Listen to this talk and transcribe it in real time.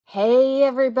Hey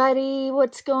everybody,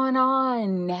 what's going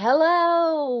on?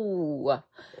 Hello!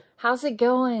 How's it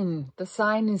going? The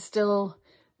sign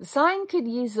could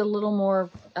use a little more,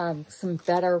 some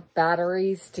better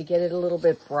batteries to get it a little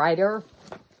bit brighter.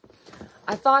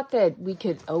 I thought that we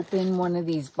could open one of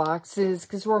these boxes,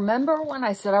 because remember when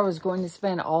I said I was going to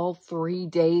spend all 3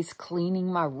 days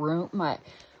cleaning my room, my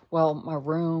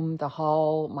room, the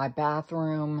hall, my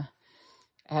bathroom,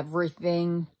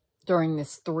 everything, during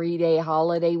this 3-day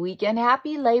holiday weekend.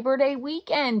 Happy Labor Day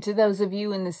weekend to those of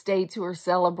you in the States who are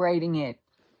celebrating it.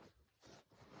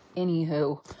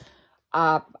 Anywho,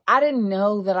 I didn't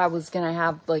know that I was going to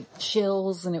have like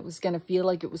chills and it was going to feel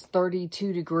like it was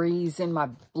 32 degrees in my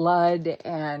blood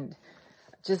and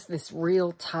just this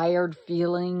real tired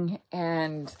feeling.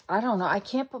 And I don't know, I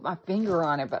can't put my finger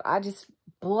on it, but I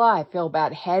feel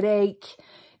bad. Headache.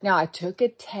 Now I took a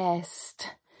test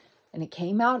and it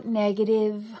came out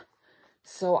negative.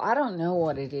 So I don't know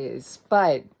what it is,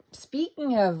 but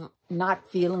speaking of not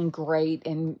feeling great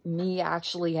and me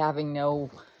actually having no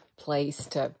place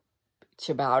to bitch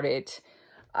about it,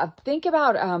 think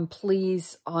about,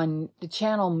 please, on the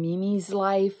channel Mimi's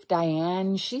Life,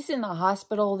 Diane. She's in the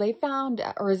hospital. They found,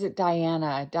 or is it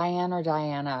Diana? Diane or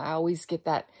Diana? I always get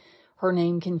her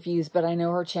name confused, but I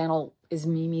know her channel is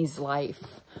Mimi's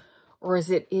Life. Or is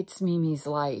it It's Mimi's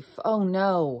Life? Oh,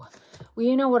 no. Well,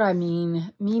 you know what I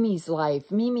mean. Mimi's Life.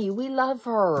 Mimi, we love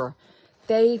her.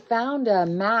 They found a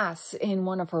mass in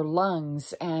one of her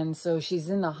lungs, and so she's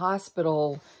in the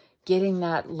hospital getting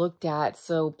that looked at.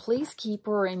 So please keep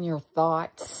her in your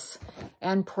thoughts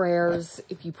and prayers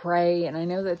if you pray. And I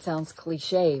know that sounds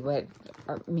cliche, but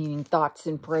meaning thoughts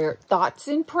and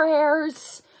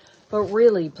prayers. But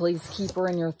really, please keep her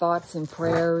in your thoughts and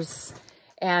prayers.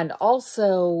 And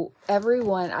also,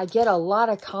 everyone, I get a lot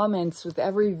of comments with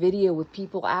every video with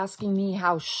people asking me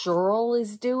how Cheryl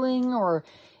is doing, or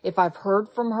if I've heard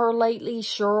from her lately.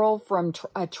 Cheryl from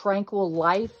a Tranquil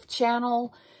Life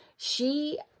channel.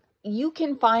 You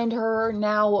can find her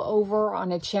now over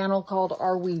on a channel called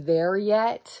Are We There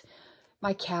Yet?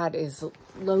 My cat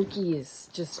Loki is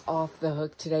just off the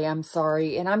hook today. I'm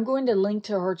sorry. And I'm going to link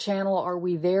to her channel, Are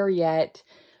We There Yet?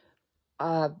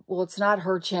 Well, it's not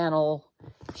her channel.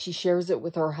 She shares it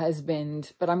with her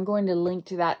husband, but I'm going to link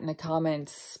to that in the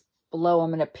comments below.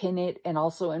 I'm going to pin it and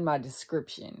also in my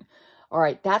description. All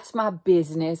right, that's my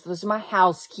business. Those are my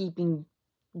housekeeping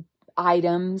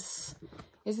items.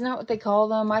 Isn't that what they call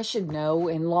them? I should know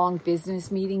in long business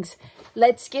meetings.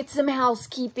 Let's get some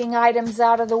housekeeping items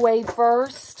out of the way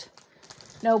first.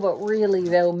 No, but really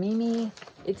though,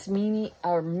 it's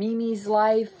Mimi's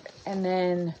Life, and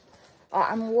then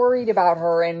I'm worried about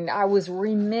her, and I was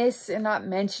remiss in not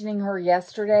mentioning her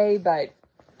yesterday, but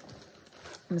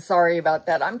I'm sorry about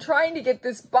that. I'm trying to get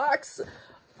this box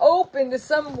open to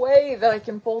some way that I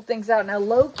can pull things out. Now,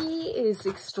 Loki is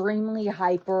extremely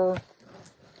hyper.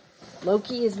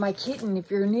 Loki is my kitten.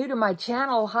 If you're new to my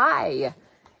channel, hi.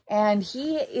 And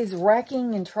he is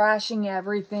wrecking and trashing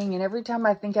everything, and every time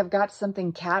I think I've got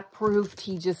something cat-proofed,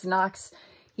 he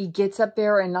gets up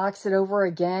there and knocks it over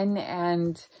again,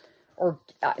 or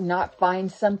not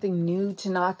find something new to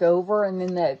knock over. And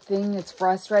then the thing that's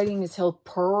frustrating is he'll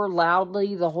purr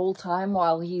loudly the whole time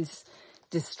while he's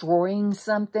destroying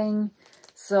something.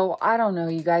 So I don't know,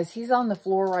 you guys. He's on the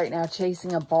floor right now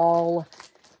chasing a ball,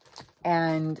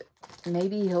 and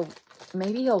maybe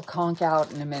he'll conk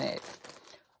out in a minute.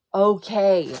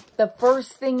 Okay, the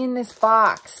first thing in this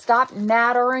box. Stop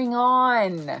nattering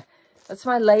on. That's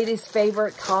my latest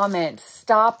favorite comment.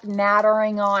 Stop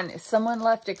nattering on. Someone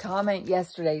left a comment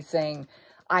yesterday saying,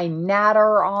 I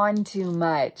natter on too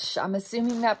much. I'm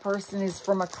assuming that person is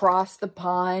from across the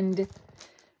pond.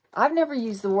 I've never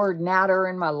used the word natter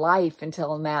in my life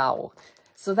until now.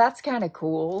 So that's kind of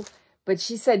cool. But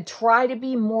she said, try to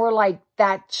be more like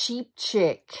that cheap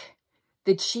chick.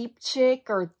 The cheap chick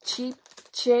or cheap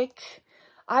chick.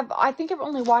 I think I've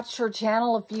only watched her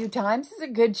channel a few times. It's a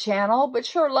good channel, but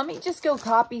sure, let me just go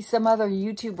copy some other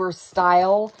YouTuber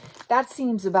style. That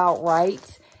seems about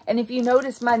right. And if you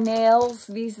notice my nails,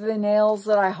 these are the nails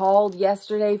that I hauled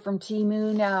yesterday from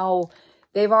Temu. Now,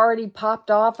 they've already popped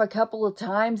off a couple of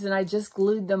times, and I just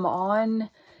glued them on.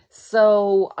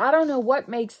 So, I don't know what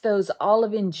makes those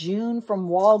Olive and June from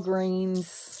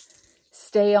Walgreens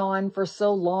stay on for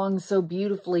so long, so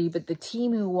beautifully, but the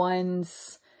Temu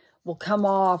ones will come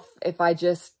off if I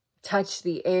just touch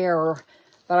the air.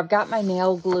 But I've got my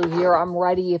nail glue here. I'm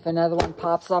ready if another one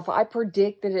pops off. I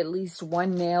predict that at least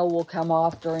one nail will come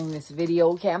off during this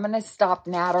video. Okay, I'm going to stop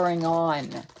nattering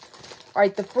on. All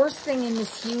right, the first thing in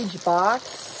this huge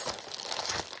box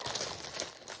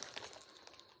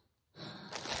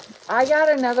I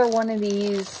got another one of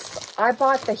these. I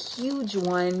bought the huge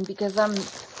one because I'm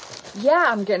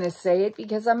going to say it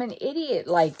because I'm an idiot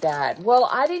like that. Well,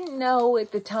 I didn't know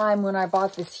at the time when I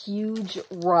bought this huge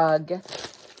rug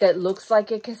that looks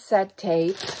like a cassette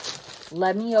tape.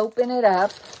 Let me open it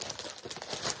up.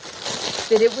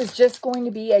 That it was just going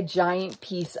to be a giant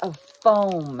piece of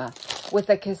foam with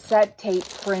a cassette tape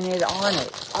printed on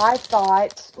it. I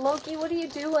thought, Loki, what are you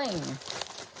doing?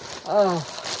 Oh.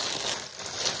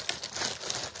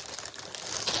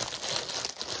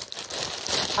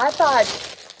 I thought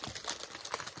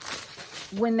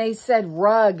when they said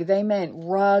rug, they meant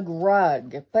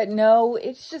rug. But no,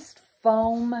 it's just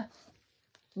foam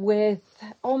with,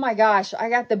 oh my gosh, I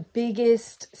got the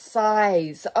biggest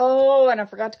size. Oh, and I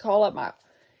forgot to call up my,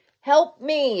 help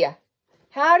me.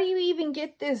 How do you even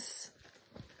get this?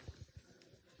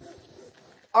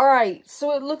 All right,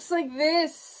 so it looks like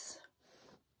this.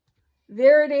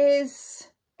 There it is.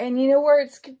 And you know where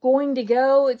it's going to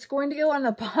go? It's going to go on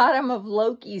the bottom of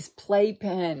Loki's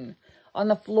playpen. On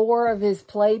the floor of his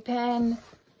playpen.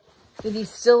 That he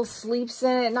still sleeps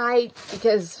in at night.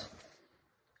 Because,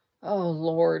 oh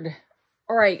Lord.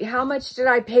 All right, how much did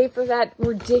I pay for that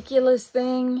ridiculous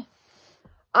thing?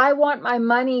 I want my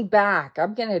money back.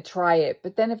 I'm going to try it.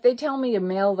 But then if they tell me to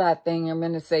mail that thing, I'm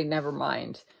going to say, never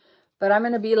mind. But I'm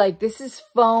going to be like, this is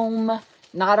foam,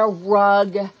 not a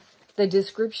rug. The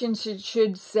description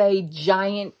should say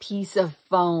giant piece of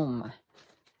foam.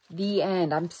 The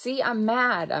end. I'm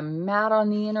mad. I'm mad on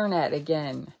the internet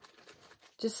again.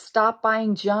 Just stop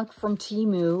buying junk from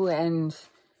Temu and,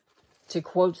 to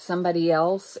quote somebody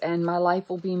else, and my life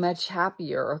will be much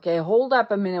happier. Okay, hold up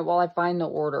a minute while I find the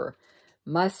order.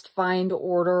 Must find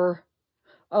order.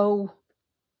 Oh,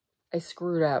 I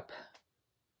screwed up.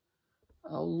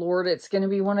 Oh, Lord, it's going to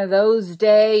be one of those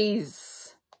days.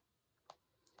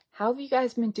 How have you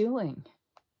guys been doing?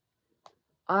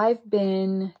 I've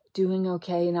been doing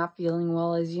okay, not feeling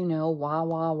well, as you know.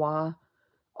 Wah,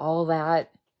 all that.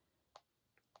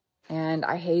 And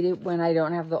I hate it when I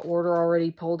don't have the order already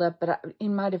pulled up. But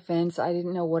in my defense, I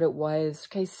didn't know what it was.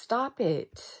 Okay, stop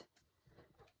it.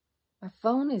 My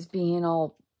phone is being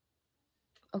all...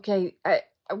 Okay,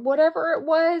 whatever it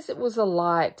was a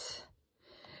lot.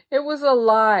 It was a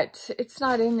lot. It's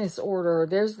not in this order.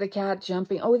 There's the cat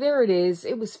jumping. Oh, there it is.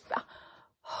 It was...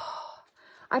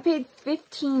 I paid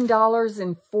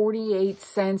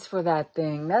 $15.48 for that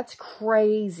thing. That's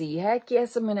crazy. Heck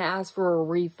yes, I'm going to ask for a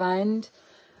refund.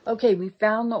 Okay, we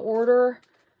found the order.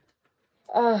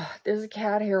 There's a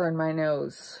cat hair in my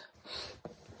nose.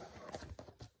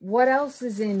 What else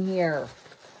is in here?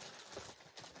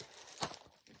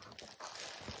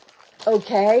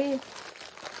 Okay.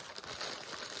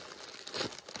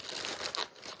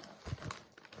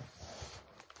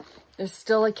 There's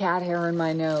still a cat hair in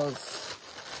my nose.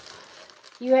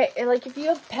 Like, if you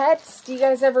have pets, do you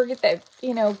guys ever get that,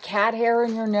 cat hair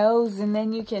in your nose and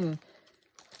then you can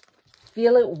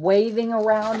feel it waving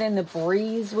around in the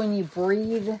breeze when you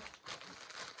breathe?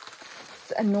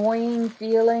 It's an annoying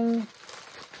feeling.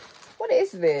 What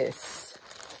is this?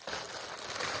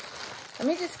 Let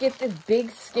me just get the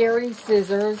big scary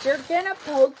scissors. You're gonna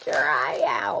poke your eye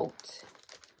out.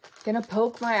 Gonna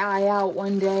poke my eye out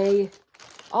one day.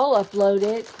 I'll upload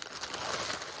it.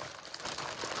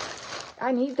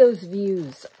 I need those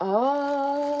views.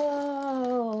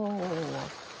 Oh,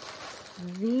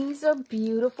 these are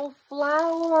beautiful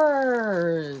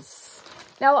flowers.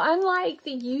 Now, unlike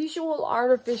the usual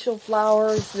artificial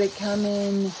flowers that come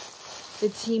in the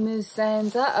Temu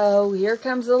sends, here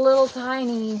comes a little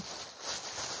tiny.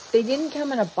 They didn't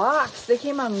come in a box. They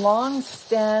came on long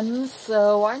stems.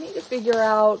 So I need to figure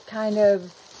out kind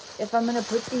of if I'm going to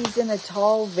put these in a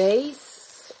tall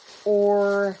vase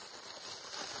or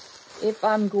if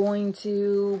I'm going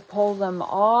to pull them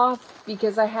off,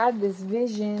 because I had this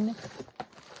vision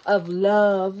of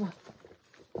love,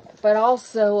 but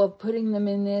also of putting them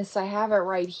in this. I have it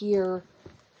right here,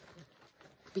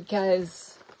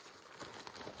 because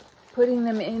putting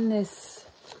them in this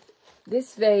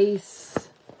vase,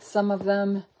 some of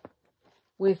them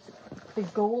with the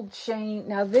gold chain.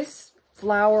 Now this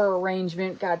flower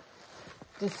arrangement got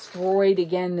destroyed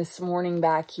again this morning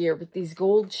back here, but these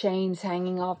gold chains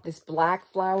hanging off this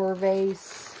black flower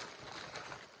vase.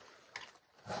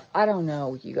 I don't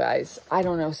know, you guys. I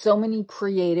don't know. So many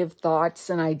creative thoughts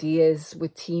and ideas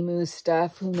with Temu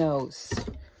stuff. Who knows?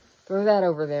 Throw that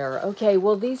over there. Okay,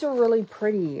 well, these are really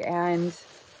pretty. And,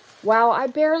 wow, I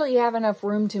barely have enough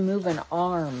room to move an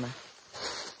arm.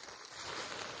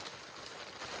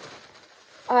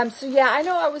 So, yeah, I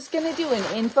know I was going to do an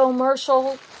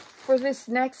infomercial for this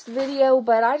next video,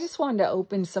 but I just wanted to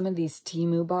open some of these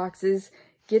Temu boxes,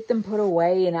 get them put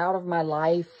away and out of my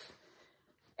life.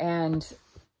 And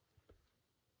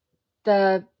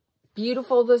the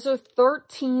beautiful, those are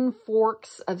 13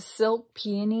 forks of silk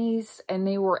peonies, and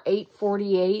they were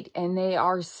 $8.48, and they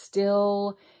are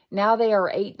still, now they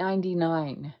are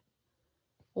 $8.99.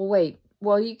 Well, wait,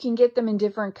 well, you can get them in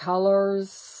different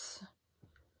colors.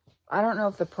 I don't know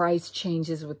if the price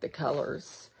changes with the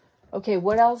colors. Okay,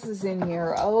 what else is in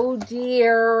here? Oh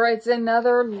dear, it's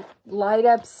another light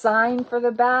up sign for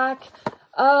the back.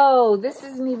 Oh, this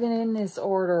isn't even in this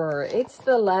order. It's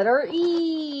the letter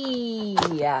E.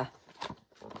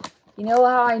 You know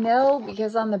how I know?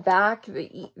 Because on the back,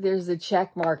 there's a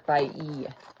check mark by E.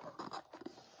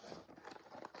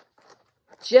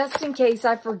 Just in case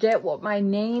I forget what my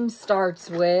name starts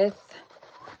with.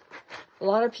 A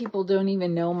lot of people don't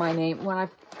even know my name. When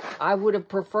I would have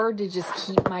preferred to just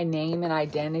keep my name and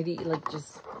identity, like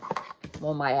just,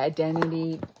 well, my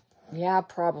identity. Yeah,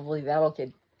 probably that'll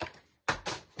get.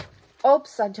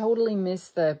 Oops, I totally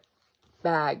missed the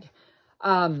bag.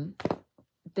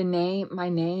 The name, my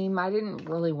name, I didn't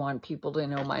really want people to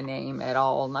know my name at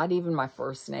all, not even my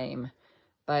first name.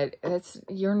 But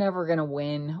you're never going to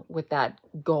win with that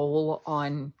goal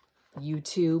on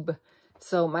YouTube.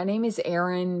 So my name is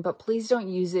Erin, but please don't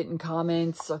use it in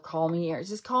comments or call me. Or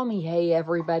just call me Hey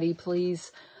everybody,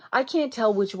 please. I can't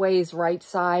tell which way is right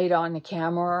side on the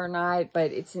camera or not,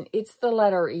 but it's the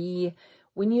letter E.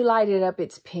 When you light it up,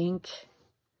 it's pink.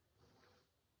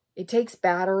 It takes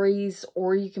batteries,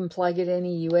 or you can plug it in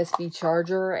a USB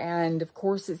charger, and of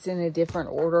course it's in a different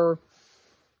order.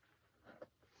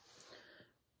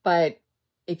 But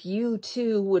if you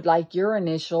too would like your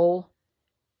initial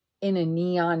in a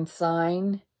neon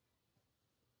sign,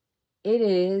 it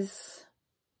is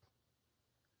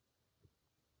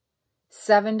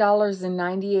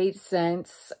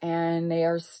 $7.98, and they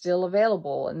are still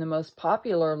available. And the most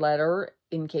popular letter,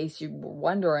 in case you were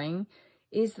wondering,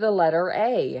 is the letter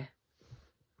A,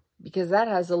 because that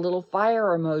has a little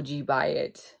fire emoji by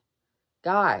it.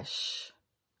 Gosh,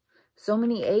 so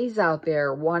many A's out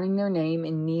there wanting their name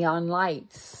in neon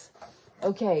lights.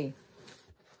 Okay,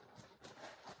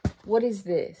 what is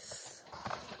this?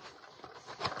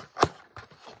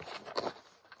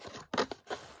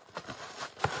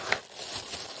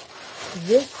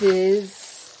 This is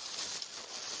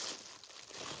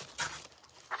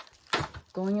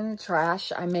going in the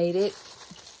trash. I made it.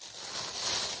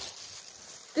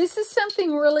 This is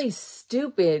something really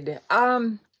stupid.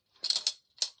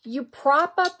 You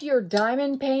prop up your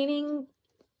diamond painting.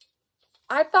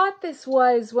 I thought this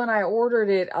was, when I ordered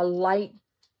it, a light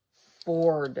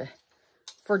board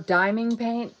for diamond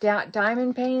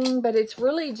painting, but it's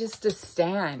really just a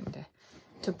stand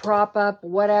to prop up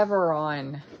whatever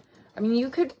on. I mean, you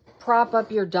could prop up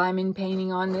your diamond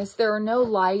painting on this. There are no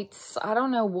lights. I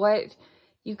don't know what.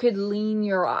 You could lean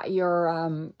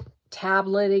your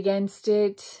tablet against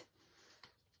it,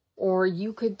 or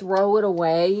you could throw it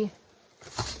away.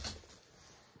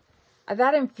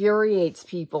 That infuriates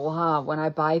people, huh? When I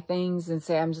buy things and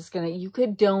say, I'm just gonna, you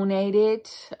could donate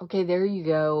it. Okay, there you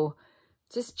go.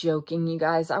 Just joking, you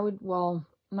guys. Well,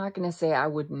 I'm not gonna say I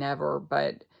would never,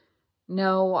 but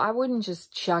no, I wouldn't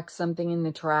just chuck something in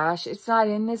the trash. It's not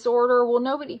in this order. Well,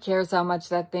 nobody cares how much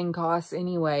that thing costs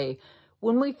anyway.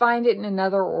 When we find it in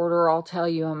another order, I'll tell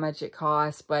you how much it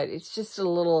costs, but it's just a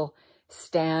little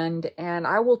stand, and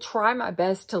I will try my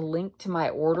best to link to my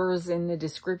orders in the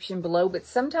description below. But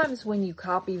sometimes when you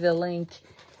copy the link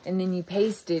and then you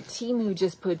paste it, Temu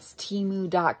just puts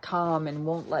temu.com and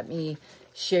won't let me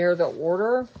share the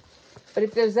order. But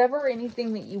if there's ever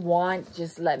anything that you want,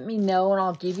 just let me know and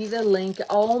I'll give you the link.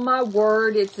 Oh my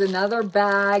word, it's another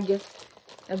bag.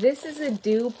 Now this is a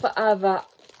dupe of a,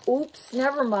 oops,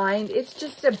 never mind. It's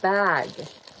just a bag.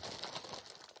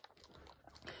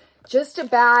 Just a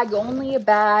bag, only a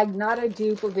bag, not a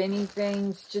dupe of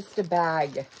anything. It's just a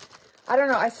bag. I don't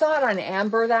know. I saw it on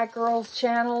Amber, that girl's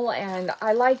channel, and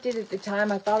I liked it at the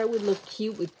time. I thought it would look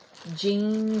cute with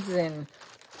jeans and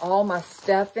all my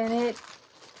stuff in it.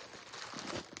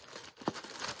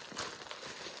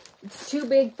 It's too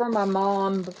big for my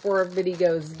mom. Before everybody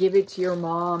goes, give it to your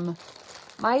mom.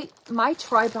 My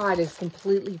tripod is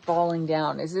completely falling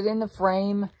down. Is it in the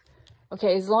frame?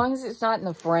 Okay, as long as it's not in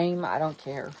the frame, I don't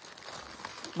care.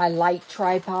 My light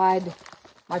tripod,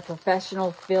 my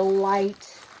professional fill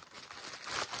light.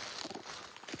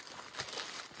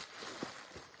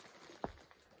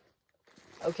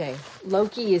 Okay,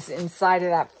 Loki is inside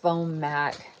of that foam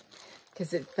mat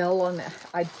because it fell on the,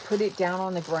 I put it down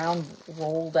on the ground,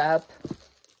 rolled up.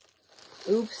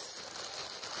 Oops.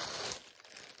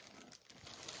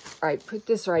 All right, put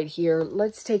this right here.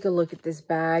 Let's take a look at this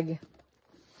bag.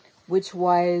 which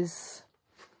was,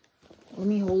 let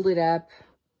me hold it up.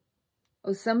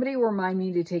 Oh, somebody remind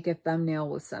me to take a thumbnail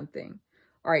with something.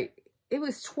 All right, it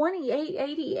was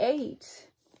 $28.88.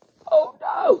 Oh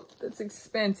no, that's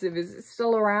expensive. Is it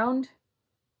still around?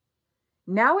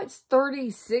 Now it's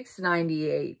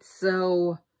 $36.98.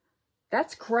 So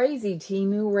that's crazy,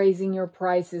 Temu, raising your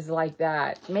prices like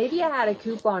that. Maybe I had a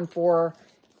coupon for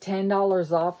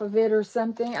 $10 off of it or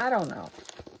something. I don't know.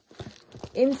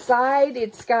 Inside,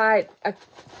 it's got a,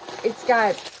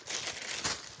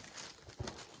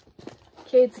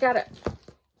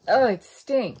 oh, it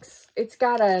stinks. It's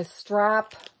got a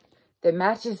strap that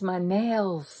matches my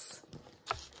nails.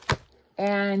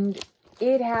 And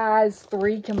it has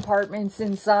 3 compartments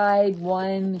inside.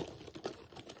 1,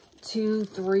 2,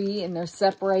 3, and they're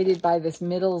separated by this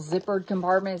middle zippered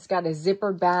compartment. It's got a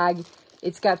zippered bag.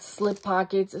 It's got slip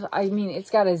pockets. I mean, it's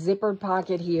got a zippered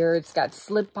pocket here. It's got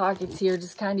slip pockets here,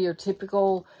 just kind of your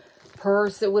typical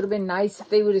purse. It would have been nice if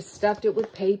they would have stuffed it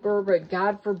with paper, but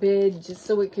God forbid, just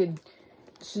so it could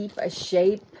keep a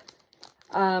shape.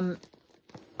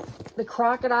 The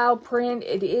crocodile print,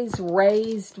 it is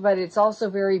raised, but it's also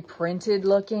very printed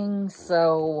looking.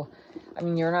 So, I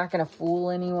mean, you're not going to fool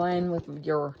anyone with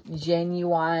your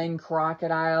genuine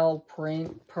crocodile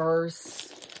print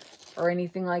purse or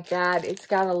anything like that. It's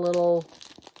got a little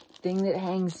thing that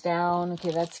hangs down.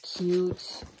 Okay, that's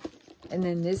cute. And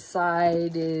then this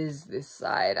side is this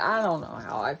side. I don't know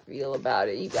how I feel about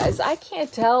it, you guys. I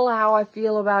can't tell how I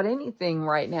feel about anything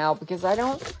right now because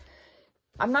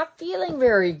I'm not feeling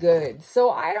very good. So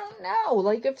I don't know.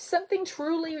 Like, if something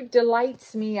truly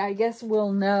delights me, I guess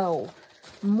we'll know.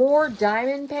 More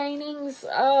diamond paintings.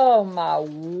 Oh, my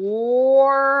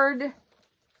word.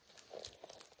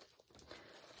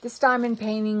 This diamond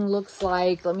painting looks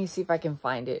like, let me see if I can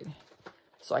find it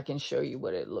so I can show you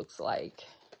what it looks like.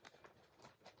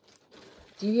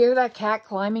 Do you hear that cat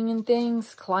climbing in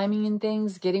things,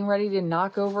 getting ready to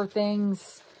knock over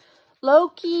things?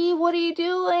 Loki, what are you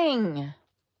doing?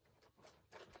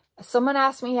 Someone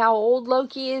asked me how old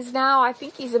Loki is now. I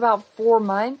think he's about 4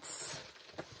 months.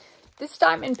 This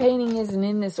diamond painting isn't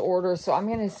in this order, so I'm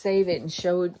going to save it and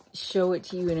show it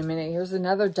to you in a minute. Here's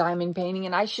another diamond painting,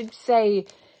 and I should say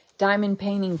diamond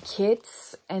painting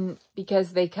kits, and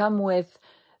because they come with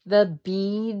the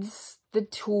beads, the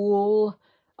tool,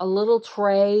 a little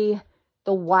tray,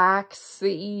 the wax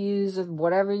that you use, or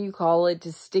whatever you call it,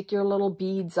 to stick your little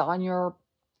beads on your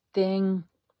thing.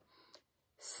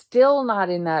 Still not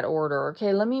in that order.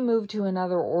 Okay, let me move to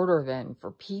another order then,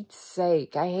 for Pete's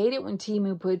sake. I hate it when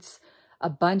Temu puts a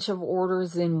bunch of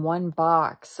orders in one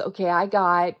box. Okay, I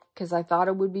got, because I thought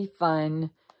it would be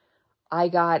fun, I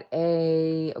got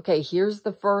a, okay, here's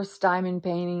the first diamond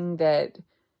painting that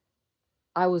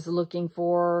I was looking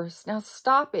for. Now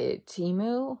stop it,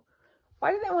 Temu.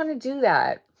 Why do they want to do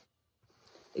that?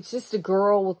 It's just a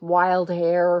girl with wild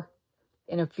hair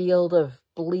in a field of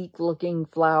bleak looking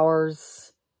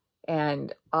flowers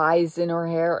and eyes in her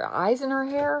hair. Eyes in her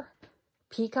hair?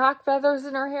 Peacock feathers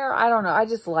in her hair? I don't know. I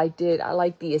just liked it. I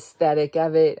liked the aesthetic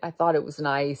of it. I thought it was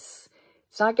nice.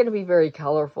 It's not going to be very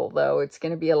colorful, though. It's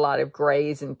going to be a lot of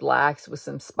grays and blacks with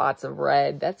some spots of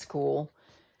red. That's cool.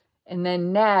 And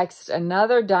then next,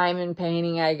 another diamond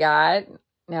painting I got.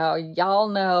 Now, y'all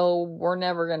know we're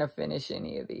never going to finish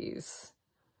any of these.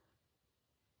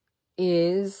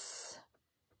 Is,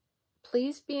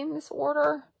 please be in this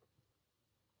order.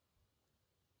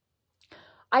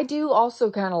 I do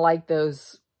also kind of like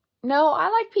those. No, I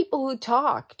like people who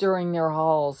talk during their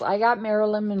hauls. I got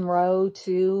Marilyn Monroe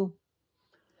too.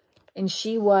 And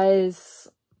she was,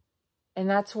 and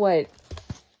that's what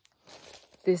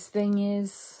this thing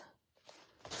is.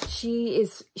 She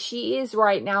is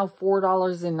right now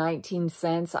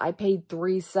 $4.19. I paid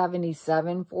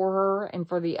 $3.77 for her. And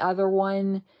for the other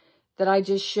one that I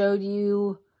just showed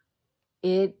you,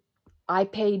 I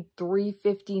paid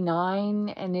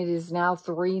 $3.59 and it is now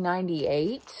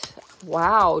 $3.98.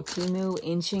 Wow, Temu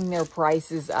inching their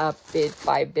prices up bit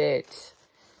by bit.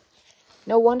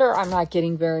 No wonder I'm not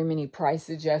getting very many price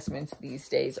adjustments these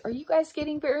days. Are you guys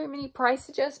getting very many price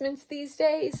adjustments these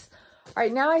days? All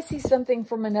right, now I see something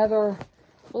from another.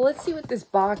 Well, let's see what this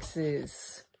box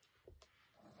is.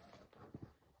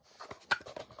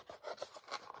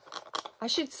 I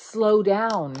should slow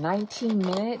down. 19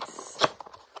 minutes.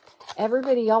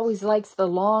 Everybody always likes the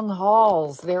long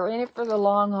hauls. They're in it for the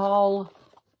long haul.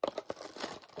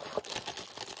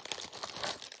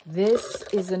 This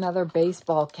is another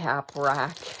baseball cap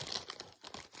rack.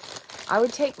 I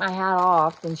would take my hat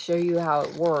off and show you how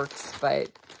it works, but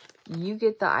you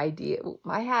get the idea. Ooh,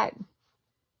 my hat.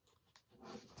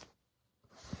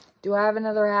 Do I have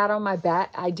another hat on my bed?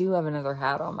 I do have another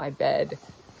hat on my bed.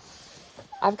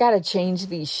 I've got to change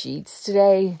these sheets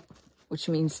today, which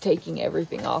means taking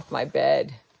everything off my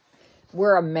bed.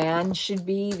 Where a man should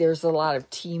be, there's a lot of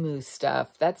Temu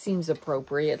stuff. That seems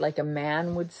appropriate. Like a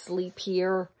man would sleep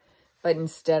here, but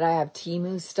instead I have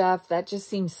Temu stuff. That just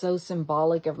seems so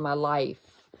symbolic of my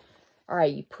life. All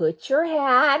right, you put your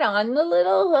hat on the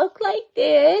little hook like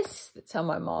this. That's how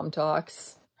my mom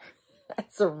talks.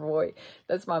 That's her voice.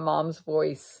 That's my mom's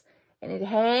voice. And it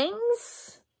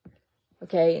hangs.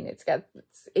 Okay, and it's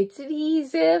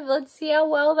adhesive. Let's see how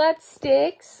well that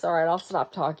sticks. All right, I'll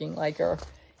stop talking like her.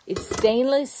 It's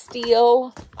stainless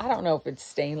steel. I don't know if it's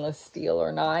stainless steel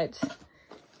or not.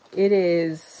 It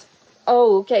is.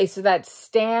 Oh, okay, so that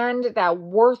stand, that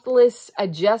worthless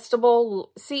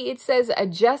adjustable. See, it says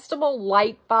adjustable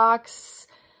light box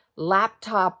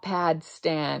laptop pad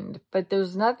stand, but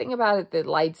there's nothing about it that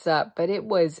lights up. But it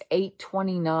was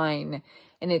 $8.29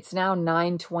 and it's now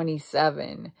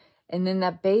 $9.27. And then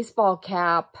that baseball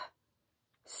cap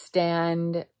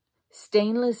stand,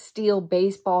 stainless steel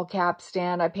baseball cap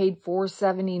stand, I paid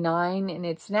 $4.79 and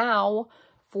it's now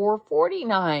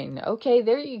 $4.49. Okay,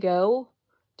 there you go.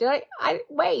 Did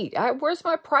wait, where's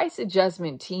my price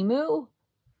adjustment, Temu?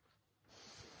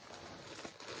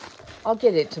 I'll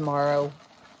get it tomorrow.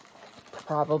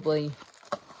 Probably.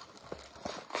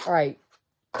 All right.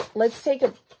 Let's take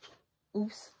a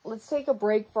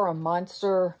break for a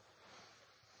monster.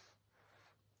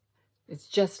 It's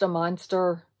just a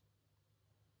monster.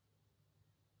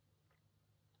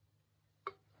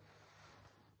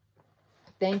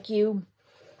 Thank you.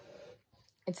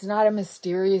 It's not a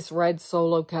mysterious red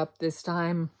Solo cup this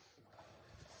time.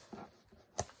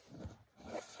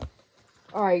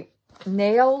 All right.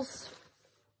 Nails.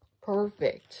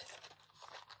 Perfect.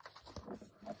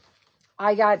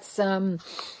 I got some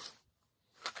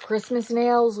Christmas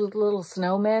nails with little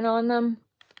snowmen on them.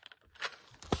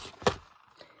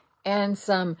 And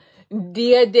some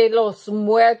Dia de los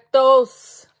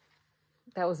Muertos.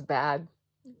 That was bad.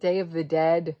 Day of the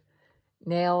Dead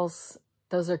nails.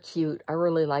 Those are cute. I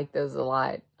really like those a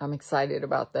lot. I'm excited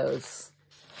about those.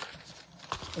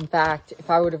 In fact, if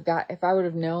I would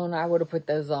have known, I would have put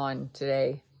those on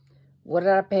today. What did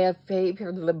I pay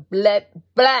for the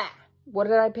blah? What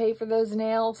did I pay for those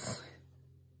nails?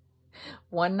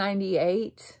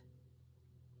 $198.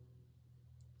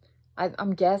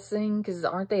 I'm guessing, because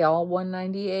aren't they all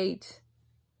 $198?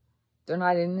 They're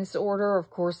not in this order? Of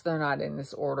course they're not in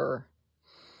this order.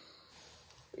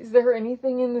 Is there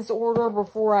anything in this order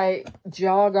before I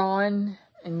jog on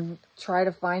and try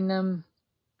to find them?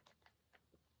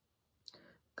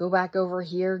 Go back over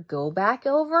here. Go back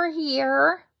over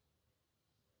here.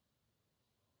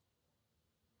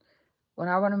 When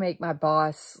I want to make my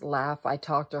boss laugh, I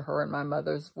talk to her in my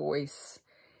mother's voice.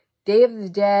 Day of the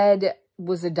Dead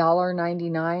was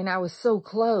 $1.99. I was so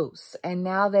close. And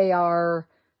now they are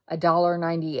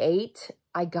 $1.98.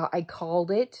 I called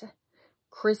it.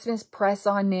 Christmas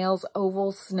press-on nails,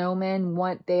 oval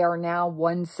snowmen, they are now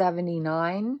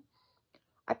 $1.79.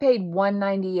 I paid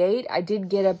 $1.98. I did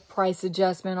get a price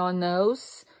adjustment on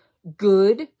those.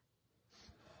 Good.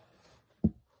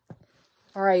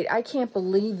 All right, I can't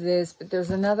believe this, but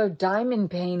there's another diamond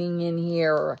painting in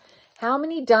here. How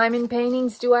many diamond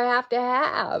paintings do I have to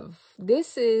have?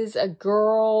 This is a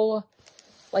girl,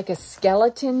 like a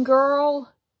skeleton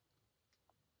girl.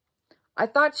 I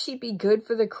thought she'd be good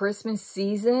for the Christmas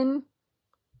season.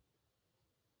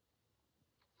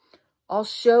 I'll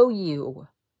show you.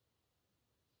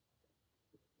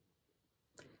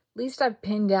 At least I've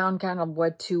pinned down kind of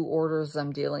what 2 orders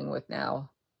I'm dealing with now.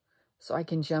 So I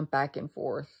can jump back and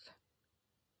forth.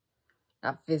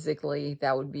 Not physically,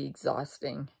 that would be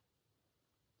exhausting.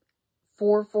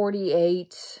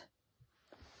 $4.48.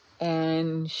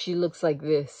 And she looks like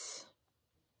this.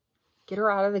 Get her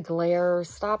out of the glare.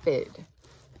 Stop it.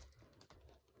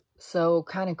 So,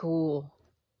 kind of cool.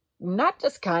 Not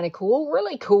just kind of cool,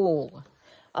 really cool.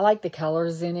 I like the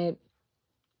colors in it.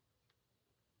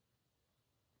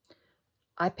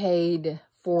 I paid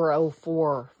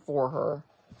 $4.04 for her.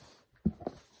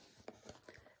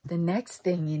 The next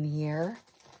thing in here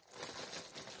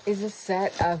is a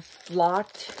set of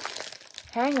flocked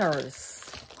hangers,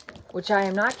 which I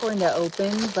am not going to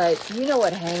open, but you know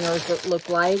what hangers look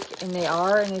like, and they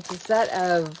are, and it's a set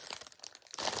of,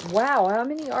 wow, how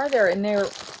many are there? And they're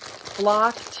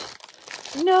flocked,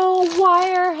 no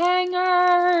wire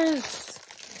hangers.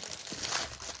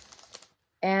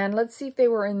 And let's see if they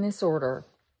were in this order,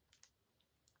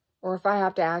 or if I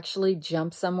have to actually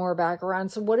jump somewhere back around.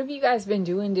 So what have you guys been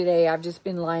doing today? I've just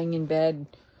been lying in bed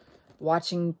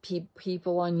watching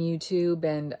people on YouTube,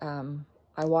 and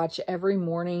I watch every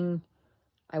morning.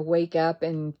 I wake up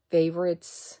and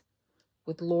favorites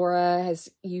with Laura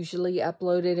has usually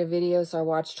uploaded a video, so I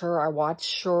watched her. I watched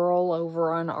Cheryl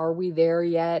over on Are We There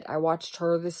Yet? I watched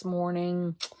her this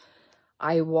morning.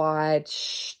 I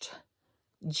watched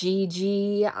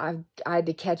Gigi. I had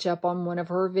to catch up on one of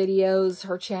her videos.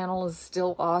 Her channel is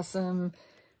still awesome.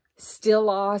 Still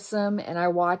awesome. And I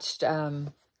watched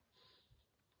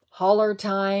Holler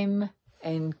Time.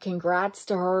 And congrats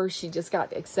to her. She just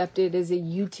got accepted as a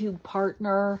YouTube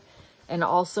partner. And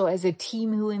also as a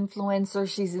Temu influencer,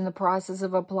 she's in the process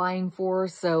of applying for.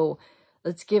 So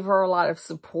let's give her a lot of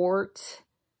support.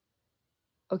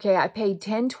 Okay, I paid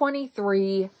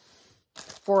 $10.23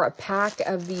 for a pack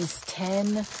of these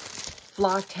 10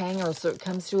 flocked hangers. So it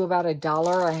comes to about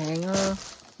 $1 a hanger.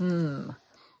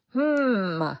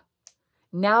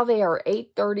 Now they are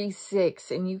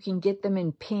 $8.36 and you can get them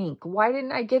in pink. Why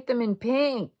didn't I get them in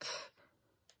pink?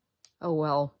 Oh,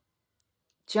 well.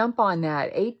 Jump on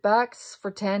that. $8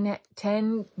 for 10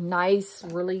 nice,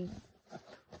 really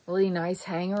nice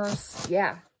hangers.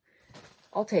 Yeah,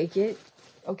 I'll take it.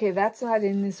 Okay, that's not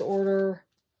in this order.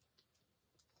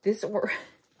 This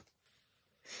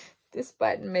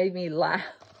button made me laugh.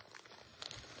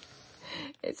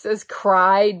 It says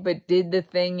cried, but did the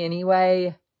thing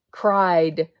anyway.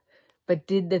 Cried, but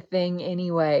did the thing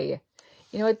anyway.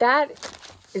 You know what? That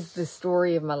is the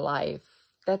story of my life.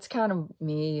 That's kind of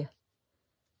me.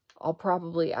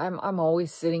 I'm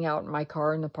always sitting out in my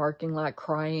car in the parking lot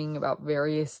crying about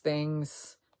various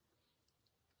things,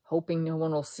 hoping no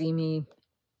one will see me.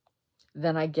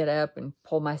 Then I get up and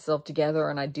pull myself together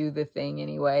and I do the thing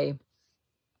anyway.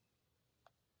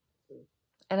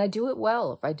 And I do it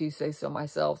well, if I do say so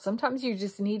myself. Sometimes you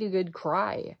just need a good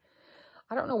cry.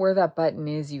 I don't know where that button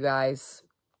is, you guys.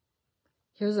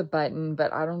 Here's a button,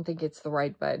 but I don't think it's the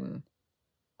right button.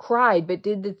 Cried, but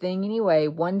did the thing anyway.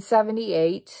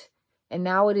 $178. And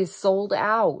now it is sold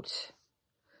out.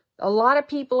 A lot of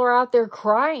people are out there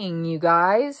crying, you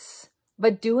guys,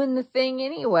 but doing the thing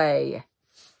anyway.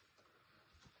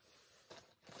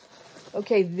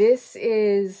 Okay, this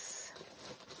is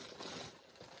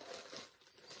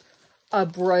a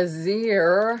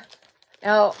brassiere.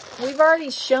 Now, we've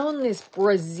already shown this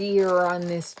brassiere on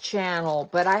this channel,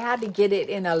 but I had to get it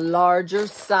in a larger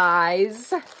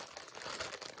size.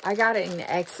 I got it in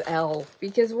XL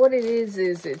because what it is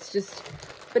it's just,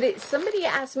 somebody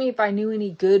asked me if I knew any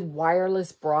good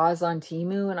wireless bras on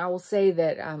Temu, and I will say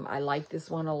that I like this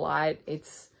one a lot.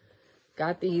 It's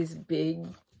got these big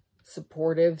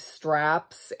supportive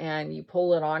straps and you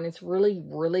pull it on. It's really,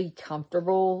 really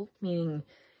comfortable, meaning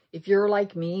if you're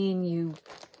like me and you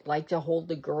like to hold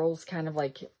the girls kind of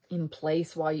like in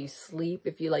place while you sleep,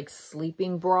 if you like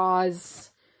sleeping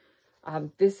bras,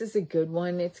 this is a good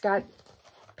one. It's got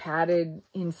padded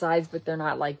insides, but they're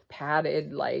not like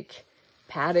padded, like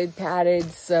padded.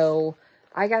 So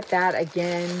I got that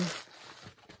again.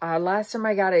 Last time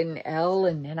I got it in L,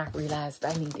 and then I realized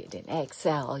I needed an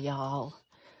XL, y'all.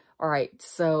 All right,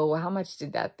 so how much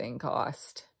did that thing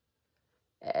cost?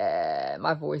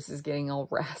 My voice is getting all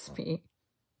raspy.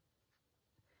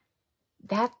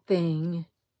 That thing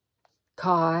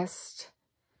cost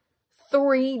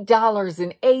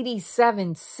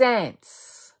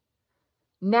 $3.87.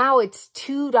 Now it's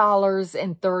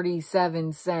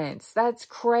 $2.37. That's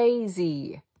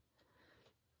crazy.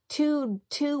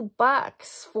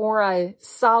 $2 for a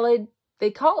solid,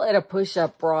 they call it a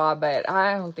push-up bra, but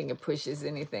I don't think it pushes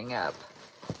anything up.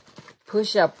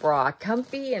 Push-up bra,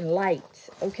 comfy and light.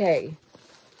 Okay.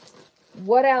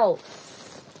 What else?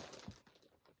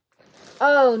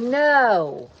 Oh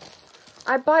no.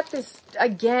 I bought this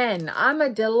again. I'm a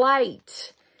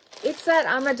Delight. It's that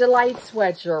I'm a Delight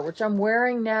sweatshirt, which I'm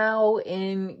wearing now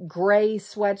in gray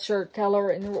sweatshirt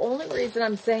color. And the only reason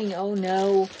I'm saying, oh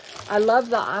no, I love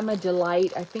the I'm a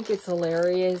Delight. I think it's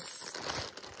hilarious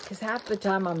because half the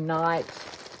time I'm not.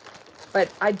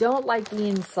 But I don't like the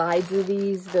insides of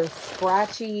these. They're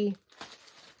scratchy.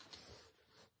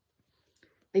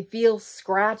 They feel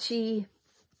scratchy.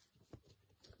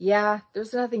 Yeah,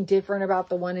 there's nothing different about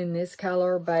the one in this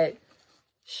color, but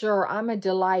sure, I'm a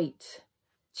Delight.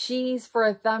 Cheese for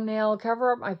a thumbnail.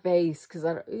 Cover up my face because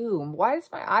ooh, why does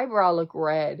my eyebrow look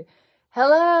red?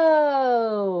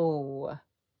 Hello.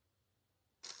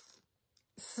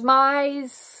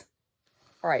 Smize.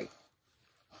 All right.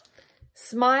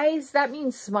 Smize, that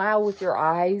means smile with your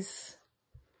eyes.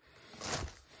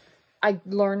 I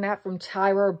learned that from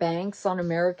Tyra Banks on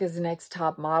America's Next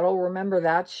Top Model. Remember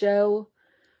that show?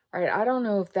 All right, I don't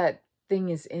know if that thing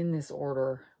is in this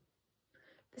order.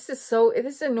 This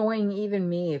is annoying even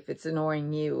me if it's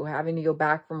annoying you, having to go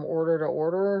back from order to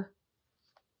order.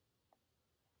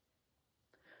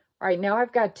 All right, now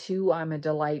I've got two I'm a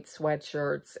Delight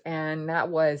sweatshirts, and that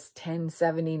was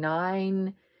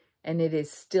 $10.79, and it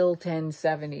is still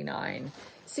 $10.79.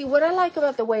 See, what I like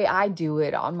about the way I do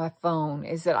it on my phone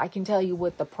is that I can tell you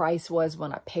what the price was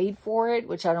when I paid for it,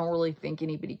 which I don't really think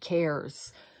anybody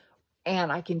cares.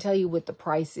 And I can tell you what the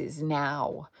price is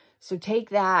now. So take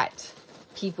that,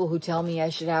 people who tell me I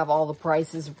should have all the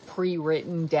prices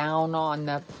pre-written down on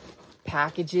the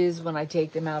packages when I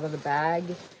take them out of the bag.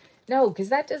 No, because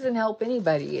that doesn't help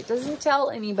anybody. It doesn't tell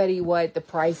anybody what the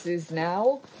price is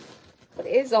now. What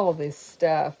is all this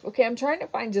stuff? Okay, I'm trying to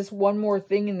find just one more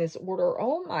thing in this order.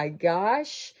 Oh my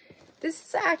gosh. This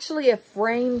is actually a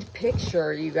framed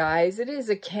picture, you guys. It is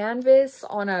a canvas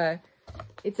on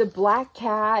it's a black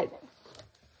cat,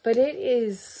 but it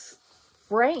is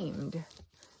framed.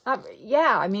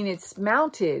 Yeah, I mean, it's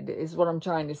mounted is what I'm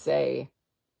trying to say.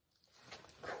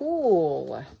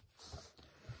 Cool.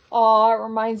 Oh, it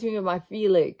reminds me of my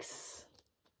Felix.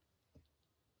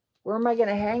 Where am I going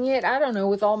to hang it? I don't know,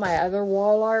 with all my other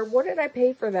wall art. What did I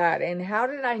pay for that? And how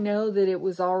did I know that it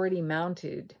was already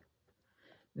mounted?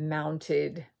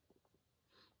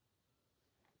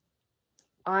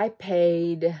 I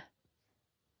paid...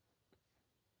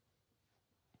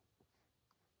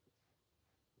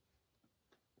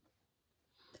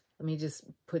 Let me just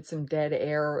put some dead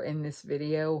air in this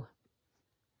video.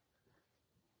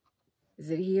 Is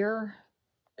it here?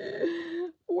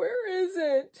 Where is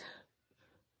it?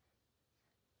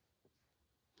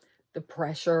 The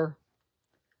pressure.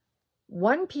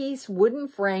 One piece wooden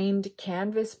framed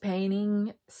canvas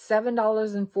painting,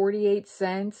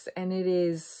 $7.48, and it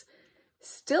is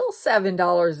still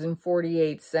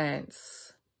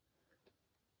 $7.48.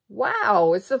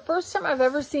 Wow, it's the first time I've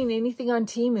ever seen anything on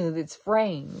Temu that's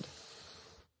framed.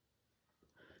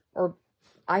 Or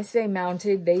I say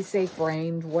mounted, they say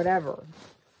framed, whatever.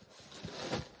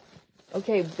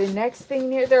 Okay, the next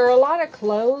thing here, there are a lot of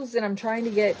clothes, and I'm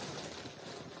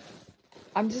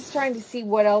just trying to see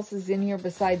what else is in here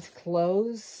besides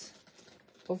clothes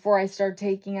before I start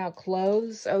taking out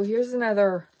clothes. Oh, here's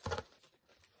another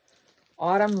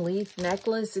autumn leaf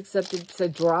necklace, except it's a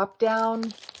drop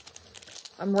down.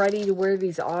 I'm ready to wear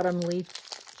these autumn leaf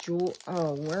jewel.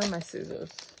 Oh, where are my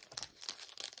scissors?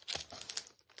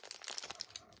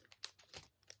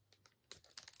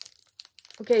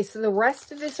 Okay, so the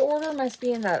rest of this order must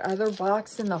be in that other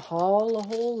box in the haul.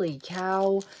 Holy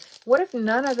cow. What if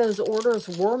none of those orders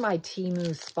were my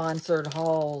Temu sponsored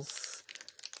hauls?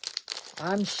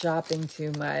 I'm shopping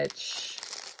too much.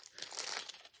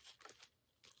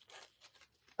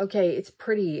 Okay, it's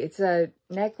pretty. It's a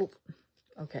neck.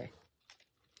 Okay.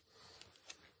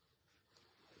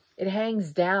 It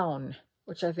hangs down,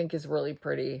 which I think is really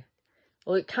pretty.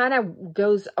 Well, it kind of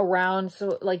goes around.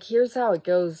 So, like, here's how it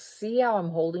goes. See how I'm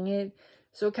holding it?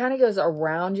 So, it kind of goes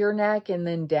around your neck and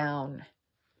then down.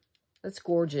 That's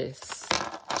gorgeous.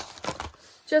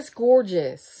 Just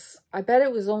gorgeous. I bet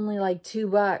it was only like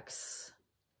 $2.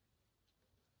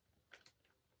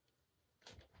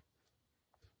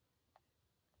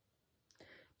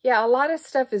 Yeah, a lot of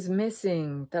stuff is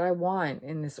missing that I want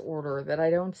in this order that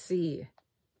I don't see.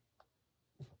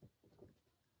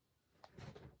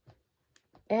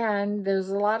 And there's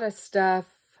a lot of stuff.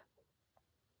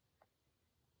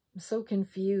 I'm so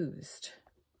confused.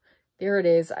 There it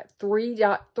is,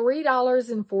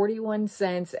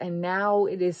 $3.41, and now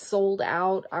it is sold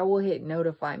out. I will hit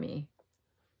notify me.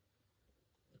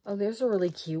 Oh, there's a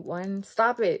really cute one.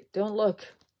 Stop it. Don't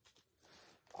look.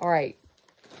 All right.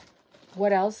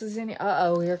 What else is in here?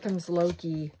 Uh-oh, here comes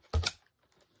Loki.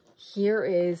 Here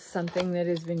is something that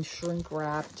has been shrink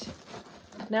wrapped.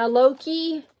 Now,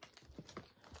 Loki...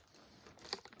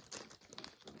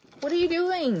 what are you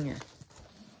doing? You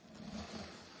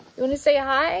want to say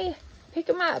hi? Pick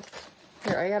him up.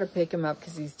 Here, I got to pick him up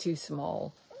because he's too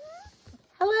small.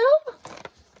 Hello?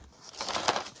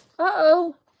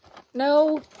 Uh-oh.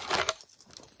 No.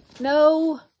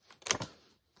 No.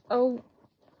 Oh.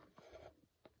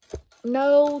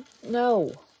 No.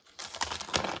 No.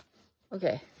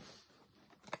 Okay.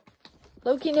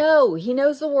 Loki, no. He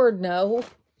knows the word no.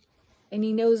 And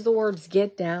he knows the words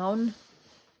get down.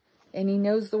 And he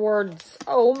knows the words,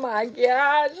 oh my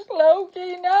gosh,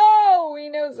 Loki, no! He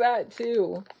knows that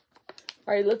too.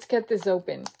 All right, let's cut this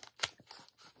open.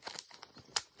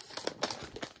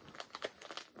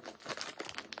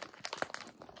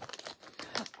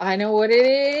 I know what it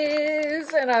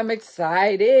is, and I'm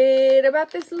excited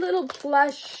about this little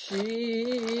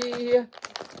plushie.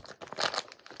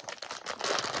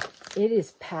 It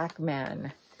is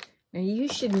Pac-Man. Now, you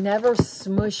should never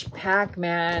smush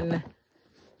Pac-Man.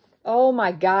 Oh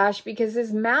my gosh, because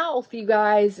his mouth, you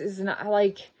guys, is not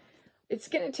like, It's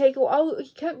going to take a while. Oh,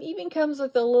 he even comes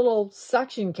with a little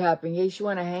suction cup in case you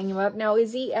want to hang him up. Now,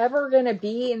 is he ever going to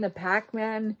be in the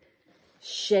Pac-Man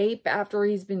shape after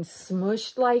he's been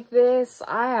smushed like this?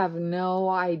 I have no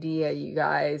idea, you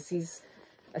guys. He's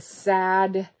a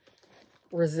sad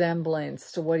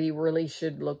resemblance to what he really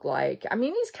should look like. I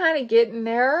mean, he's kind of getting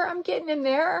there. I'm getting in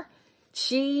there.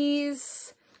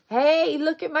 Cheese. Hey,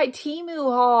 look at my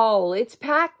Temu haul. It's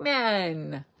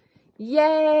Pac-Man.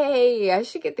 Yay! I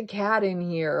should get the cat in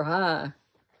here, huh?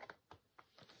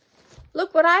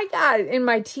 Look what I got in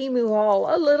my Temu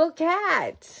haul. A little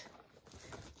cat.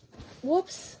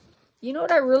 Whoops. You know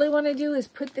what I really want to do is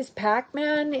put this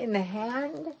Pac-Man in the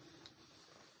hand.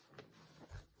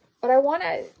 But I want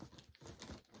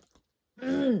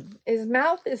to... his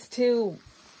mouth is too...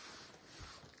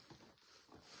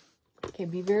 Okay,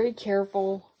 be very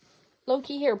careful.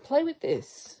 Loki, here, play with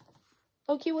this.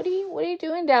 Loki, what are you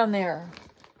doing down there?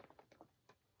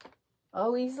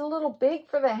 Oh, he's a little big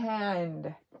for the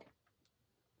hand.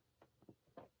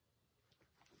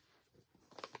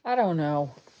 I don't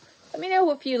know. Let me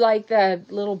know if you like the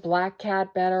little black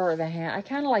cat better or the hand. I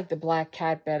kind of like the black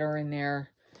cat better in there.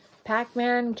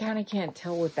 Pac-Man, kind of can't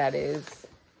tell what that is.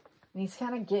 And he's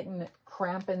kind of getting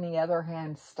cramp in the other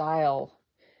hand style.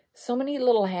 So many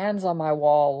little hands on my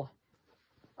wall.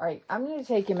 All right, I'm going to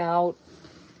take him out.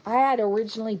 I had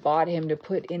originally bought him to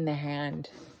put in the hand.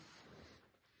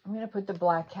 I'm going to put the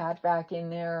black cat back in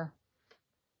there.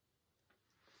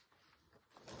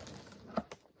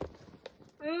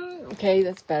 Okay,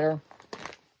 that's better.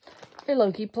 Here,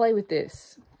 Loki, play with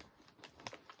this.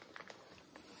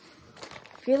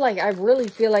 I really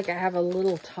feel like I have a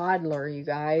little toddler, you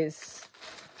guys.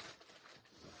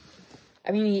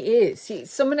 I mean, he is.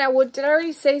 Did I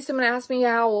already say someone asked me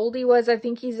how old he was? I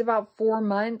think he's about 4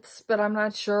 months, but I'm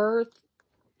not sure.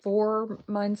 4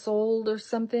 months old or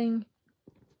something.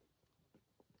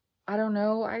 I don't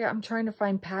know. I'm trying to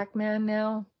find Pac-Man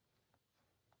now.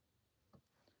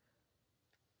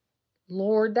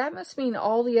 Lord, that must mean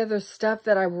all the other stuff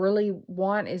that I really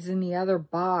want is in the other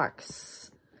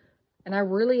box. And I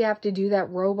really have to do that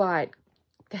robot,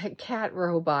 that cat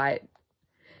robot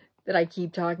that I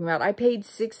keep talking about. I paid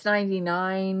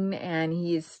 $6.99 and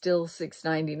he is still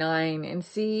 $6.99. And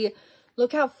see,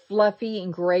 look how fluffy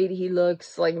and great he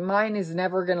looks. Like mine is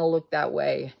never going to look that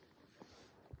way.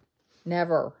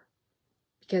 Never.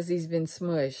 Because he's been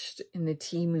smushed in the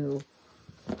Temu.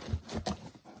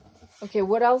 Okay,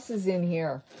 what else is in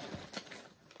here?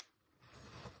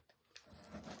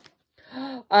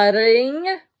 A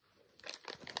ring.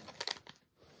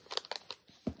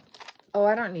 Oh,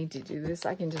 I don't need to do this.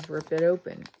 I can just rip it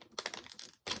open.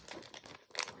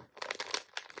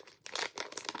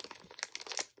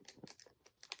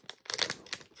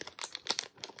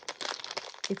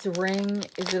 It's a ring.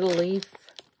 Is it a leaf?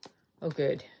 Oh,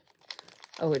 good.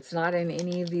 Oh, it's not in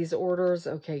any of these orders?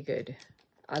 Okay, good.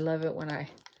 I love it when I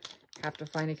have to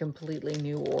find a completely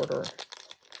new order.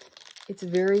 It's a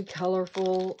very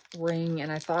colorful ring,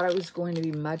 and I thought it was going to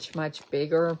be much, much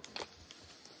bigger.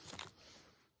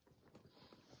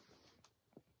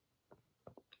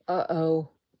 Uh-oh.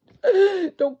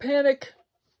 Don't panic.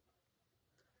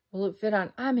 Will it fit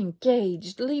on? I'm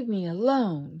engaged. Leave me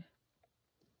alone.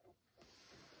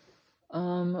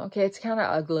 Okay, it's kind of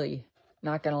ugly.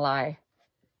 Not gonna lie.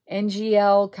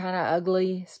 NGL, kind of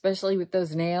ugly, especially with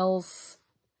those nails.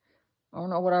 I don't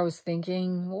know what I was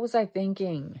thinking. What was I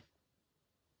thinking?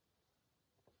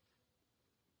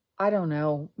 I don't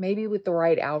know. Maybe with the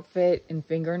right outfit and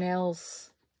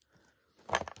fingernails.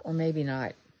 Or maybe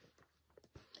not.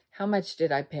 How much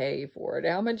did I pay for it?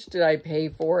 How much did I pay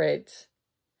for it?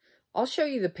 I'll show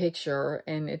you the picture,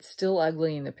 and it's still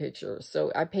ugly in the picture.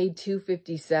 So I paid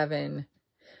 $257.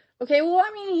 Okay, well, I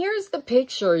mean, here's the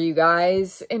picture, you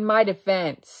guys, in my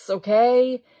defense,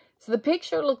 okay? So the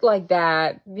picture looked like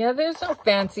that. Yeah, there's no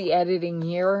fancy editing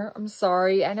here. I'm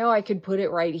sorry. I know I could put it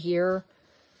right here.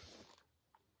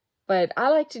 But I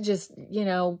like to just, you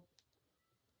know,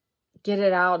 get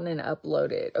it out and then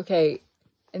upload it. Okay,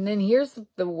 and then here's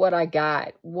what I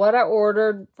got. What I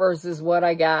ordered versus what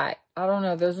I got. I don't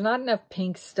know. There's not enough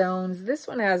pink stones. This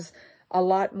one has a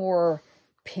lot more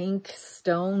pink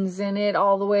stones in it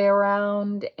all the way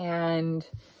around. And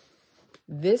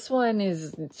this one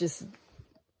is just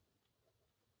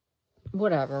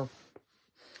whatever.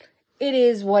 It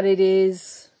is what it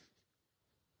is.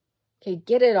 Okay,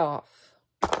 get it off.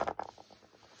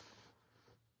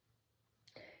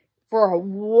 For a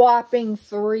whopping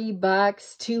 $3,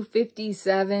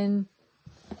 $257.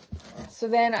 So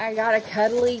then I got a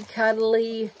cuddly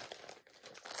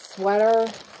sweater.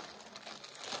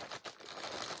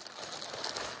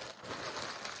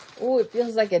 Oh, it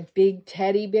feels like a big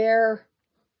teddy bear.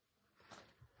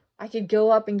 I could go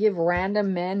up and give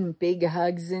random men big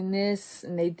hugs in this,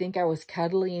 and they'd think I was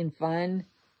cuddly and fun.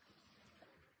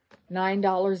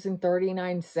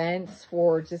 $9.39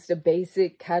 for just a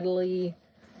basic cuddly.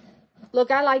 Look,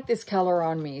 I like this color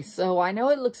on me, so I know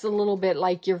it looks a little bit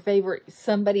like your favorite,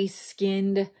 somebody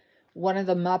skinned one of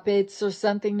the Muppets or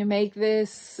something to make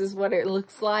this, is what it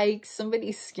looks like.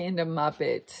 Somebody skinned a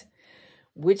Muppet.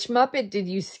 Which Muppet did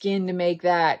you skin to make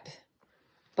that?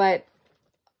 But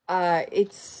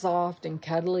it's soft and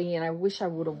cuddly, and I wish I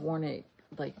would have worn it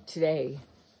like today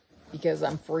because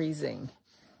I'm freezing.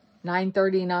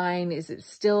 $9.39, is it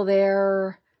still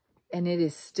there? And it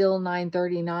is still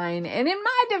 $9.39. And in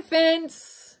my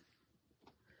defense,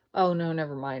 oh no,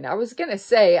 never mind. I was gonna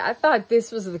say, I thought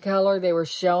this was the color they were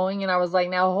showing, and I was like,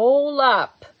 now hold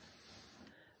up.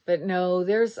 But no,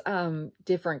 there's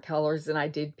different colors, and I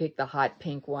did pick the hot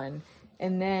pink one.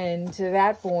 And then to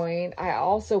that point, I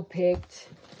also picked,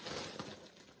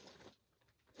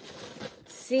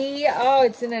 see, oh,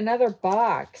 it's in another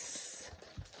box.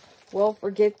 Well,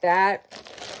 forget that.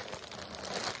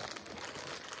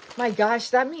 My gosh,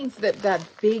 that means that that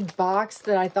big box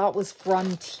that I thought was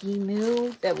from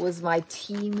Temu, that was my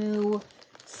Temu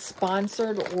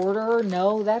sponsored order.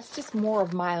 No, that's just more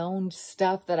of my own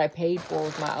stuff that I paid for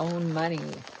with my own money.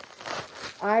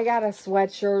 I got a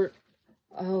sweatshirt.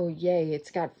 Oh, yay.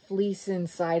 It's got fleece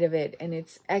inside of it, and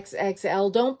it's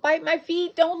XXL. Don't bite my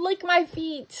feet. Don't lick my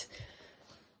feet.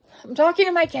 I'm talking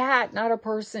to my cat, not a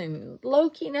person.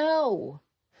 Loki, no.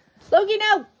 Loki,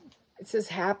 no. It says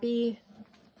happy.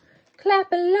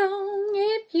 Clap along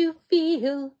if you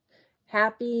feel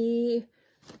happy,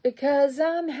 because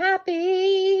I'm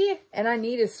happy. And I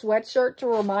need a sweatshirt to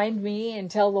remind me and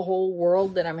tell the whole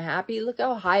world that I'm happy. Look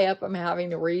how high up I'm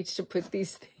having to reach to put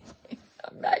these things.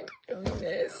 I'm not doing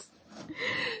this.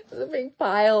 There's a big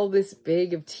pile this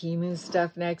big of Temu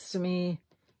stuff next to me.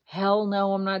 Hell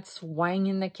no, I'm not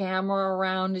swinging the camera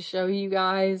around to show you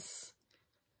guys.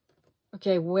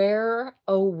 Okay, where,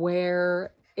 oh,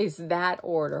 where is that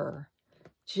order?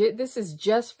 This is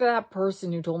just for that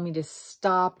person who told me to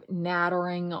stop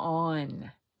nattering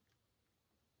on.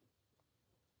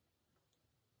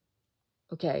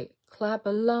 Okay, clap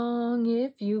along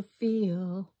if you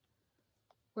feel.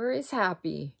 Where is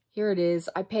happy? Here it is.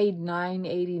 I paid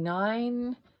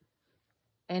 $9.89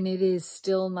 and it is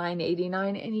still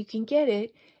 $9.89, and you can get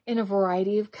it in a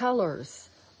variety of colors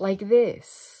like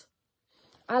this.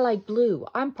 I like blue.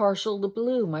 I'm partial to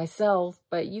blue myself,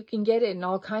 but you can get it in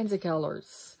all kinds of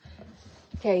colors.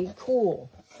 Okay, cool.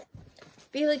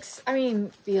 Felix,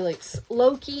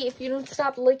 Loki, if you don't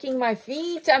stop licking my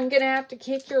feet, I'm going to have to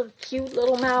kick your cute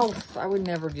little mouth. I would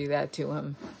never do that to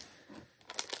him.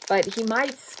 But he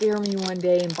might scare me one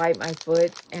day and bite my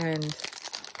foot, and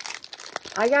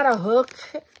I got a hook.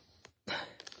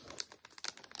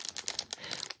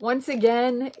 Once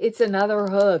again, it's another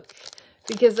hook.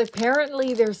 Because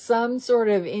apparently there's some sort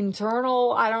of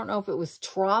internal, I don't know if it was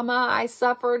trauma I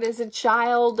suffered as a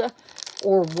child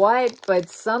or what, but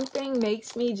something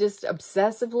makes me just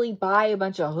obsessively buy a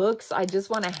bunch of hooks. I just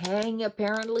want to hang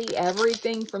apparently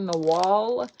everything from the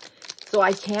wall. So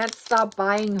I can't stop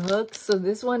buying hooks. So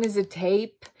this one is a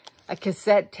tape, a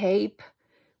cassette tape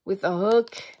with a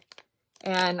hook.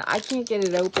 And I can't get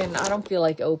it open. I don't feel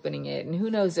like opening it. And who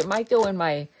knows, it might go in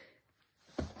my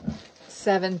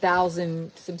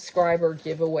 7,000 subscriber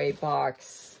giveaway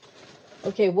box.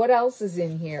 Okay, what else is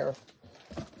in here?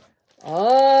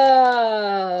 Oh,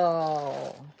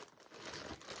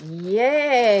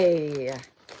 yay.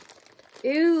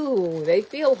 Ew, they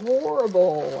feel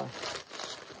horrible.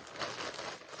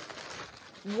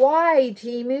 Why,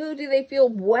 Temu, do they feel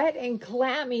wet and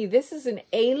clammy? This is an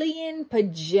alien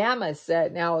pajama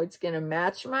set. Now, it's going to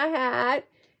match my hat.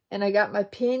 And I got my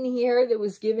pin here that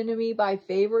was given to me by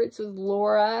Favorites with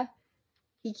Laura.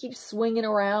 He keeps swinging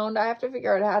around. I have to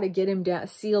figure out how to get him down,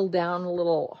 sealed down a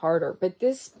little harder. But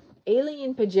this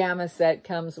alien pajama set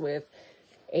comes with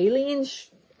alien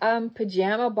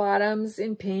pajama bottoms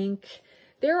in pink.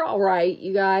 They're all right,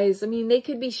 you guys. I mean, they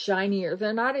could be shinier.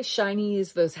 They're not as shiny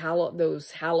as those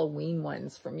Halloween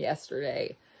ones from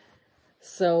yesterday.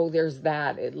 So there's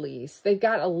that at least. They've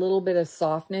got a little bit of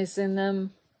softness in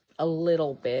them. A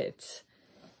little bit.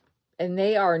 And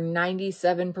they are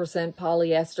 97%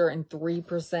 polyester and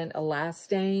 3%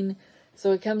 elastane.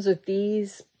 So it comes with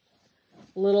these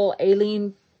little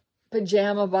alien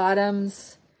pajama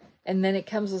bottoms. And then it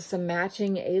comes with some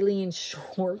matching alien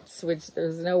shorts, which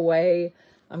there's no way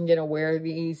I'm going to wear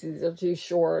these. These are too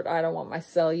short. I don't want my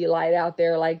cellulite out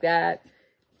there like that.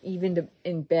 Even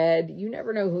in bed. You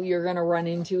never know who you're going to run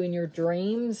into in your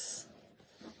dreams.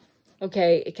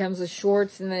 Okay, it comes with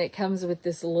shorts, and then it comes with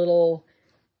this little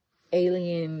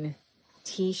alien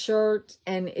t-shirt,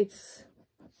 and it's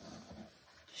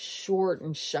short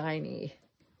and shiny.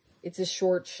 It's a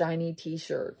short, shiny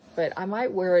t-shirt, but I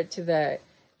might wear it to the,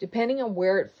 depending on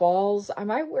where it falls, I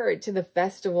might wear it to the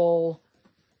festival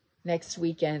next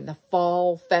weekend, the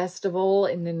fall festival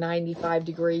in the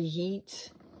 95-degree heat.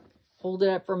 Hold it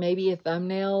up for maybe a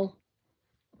thumbnail.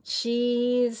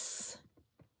 Cheese.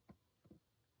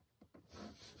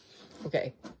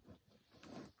 Okay.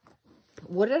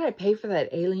 What did I pay for that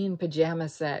alien pajama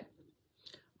set?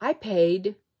 I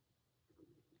paid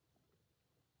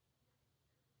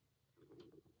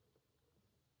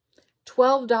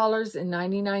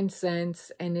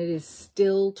 $12.99, and it is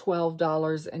still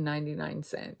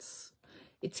 $12.99.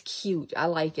 It's cute. I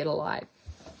like it a lot.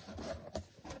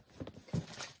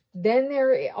 Then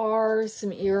there are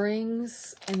some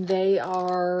earrings, and they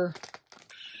are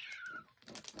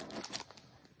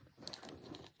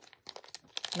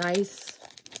nice,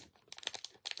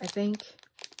 I think.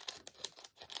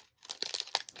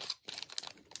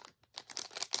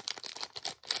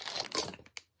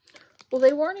 Well,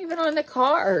 they weren't even on the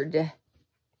card.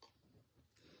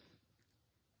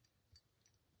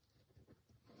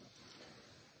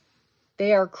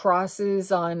 They are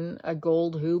crosses on a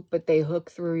gold hoop, but they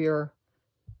hook through your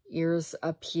ears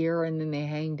up here, and then they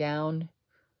hang down.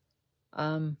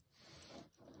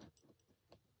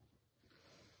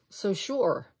 So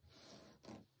sure.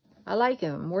 I like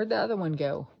them. Where'd the other one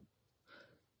go?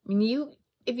 I mean,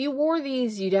 if you wore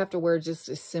these, you'd have to wear just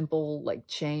a simple, like,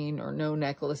 chain or no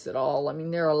necklace at all. I mean,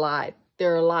 they're a lot.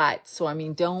 They're a lot. So, I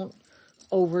mean, don't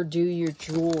overdo your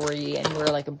jewelry and wear,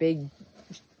 like, a big,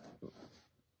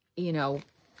 you know,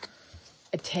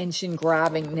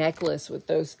 attention-grabbing necklace with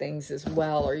those things as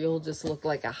well, or you'll just look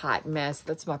like a hot mess.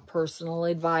 That's my personal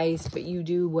advice, but you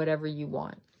do whatever you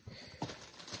want.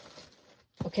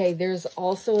 Okay, there's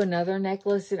also another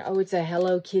necklace, and oh, it's a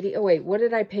Hello Kitty. Oh, wait, what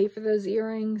did I pay for those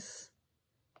earrings?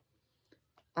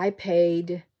 I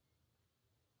paid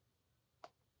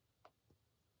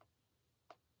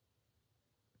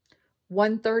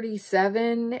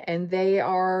 $137, and they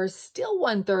are still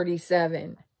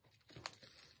 $137.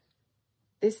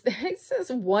 This says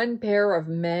one pair of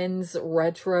men's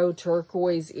retro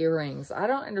turquoise earrings. I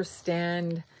don't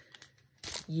understand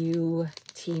you,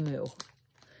 Temu.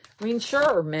 I mean,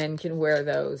 sure, men can wear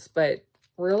those, but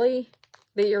really?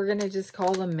 That you're going to just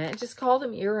call them men? Just call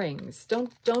them earrings.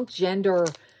 Don't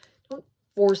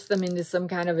force them into some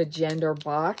kind of a gender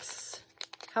box.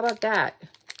 How about that?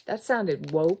 That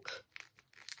sounded woke.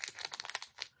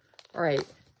 All right.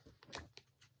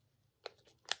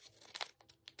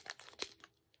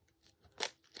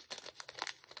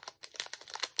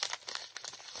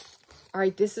 All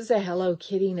right, this is a Hello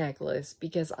Kitty necklace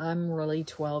because I'm really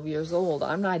 12 years old.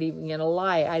 I'm not even going to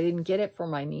lie. I didn't get it for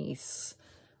my niece.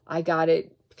 I got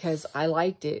it because I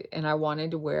liked it and I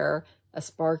wanted to wear a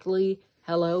sparkly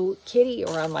Hello Kitty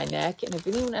around my neck. And if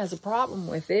anyone has a problem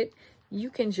with it, you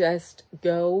can just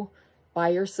go buy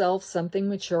yourself something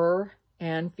mature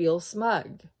and feel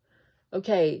smug.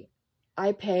 Okay,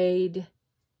 I paid...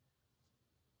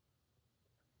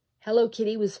 Hello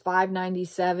Kitty was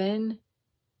 $5.97.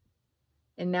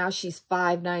 And now she's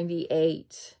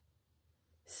 $5.98.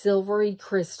 Silvery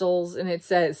crystals. And it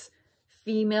says,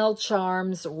 Female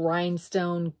Charms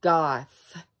Rhinestone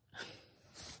Goth.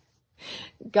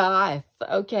 Goth.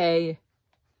 Okay.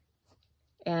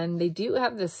 And they do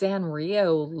have the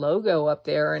Sanrio logo up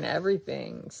there and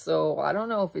everything. So I don't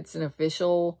know if it's an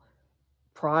official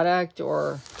product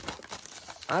or...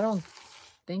 I don't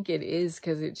think it is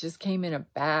because it just came in a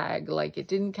bag. Like, it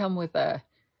didn't come with a...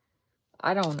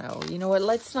 I don't know. You know what?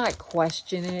 Let's not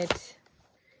question it.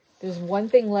 There's one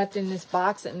thing left in this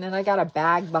box, and then I got a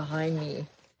bag behind me.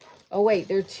 Oh, wait.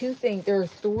 There are two things. There are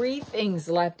three things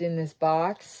left in this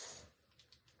box.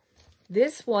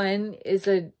 This one is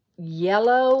a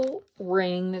yellow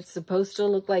ring that's supposed to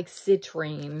look like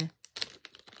citrine.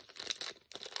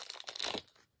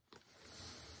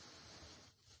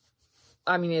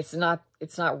 I mean, it's not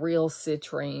real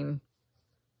citrine.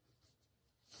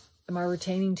 Am I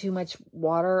retaining too much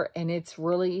water? And it's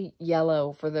really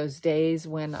yellow for those days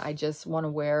when I just want to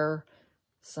wear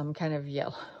some kind of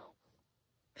yellow.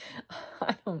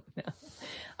 I don't know.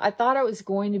 I thought it was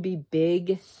going to be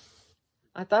big.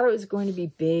 I thought it was going to be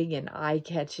big and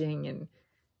eye-catching. And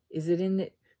is it in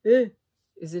the...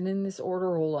 is it in this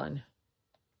order? Hold on.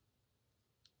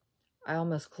 I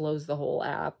almost closed the whole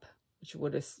app, which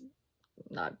would have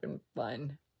not been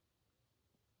fun.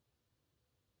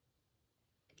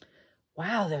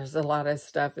 Wow, there's a lot of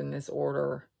stuff in this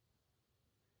order.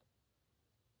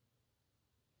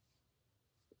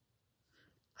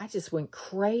 I just went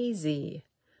crazy.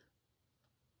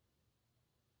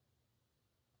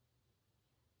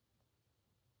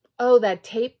 Oh,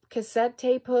 that cassette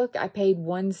tape hook, I paid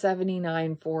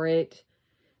 $179 for it.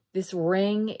 This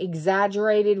ring,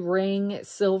 exaggerated ring,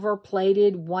 silver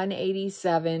plated,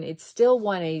 $187. It's still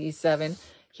 $187.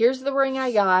 Here's the ring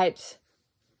I got.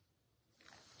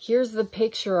 Here's the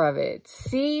picture of it.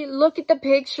 See, look at the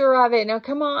picture of it. Now,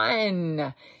 come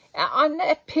on. On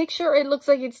that picture, it looks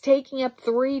like it's taking up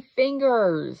 3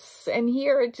 fingers. And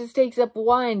here, it just takes up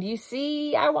 1. Do you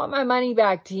see? I want my money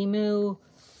back, Temu.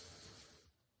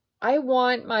 I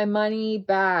want my money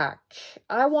back.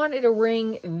 I wanted a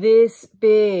ring this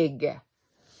big.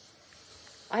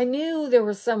 I knew there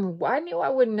was I knew I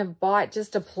wouldn't have bought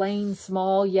just a plain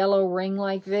small yellow ring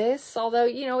like this. Although,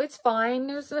 you know, it's fine.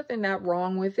 There's nothing that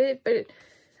wrong with it. But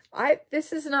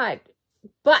this is not,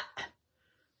 but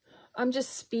I'm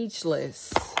just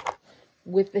speechless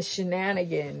with the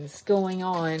shenanigans going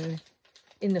on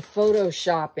in the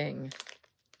photoshopping.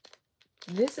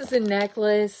 This is a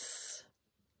necklace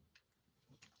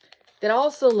that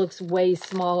also looks way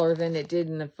smaller than it did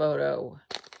in the photo.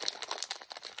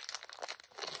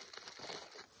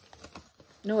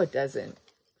 No, it doesn't.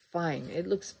 Fine. It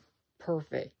looks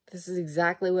perfect. This is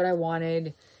exactly what I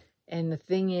wanted. And the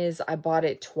thing is, I bought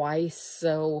it twice.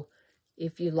 So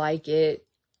if you like it,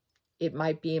 it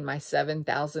might be in my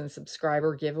 7,000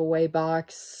 subscriber giveaway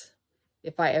box.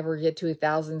 If I ever get to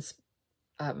 1,000,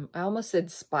 I almost said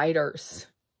spiders.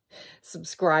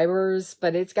 Subscribers,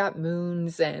 but it's got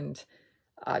moons and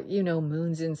you know,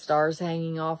 moons and stars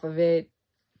hanging off of it.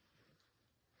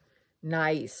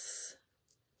 Nice.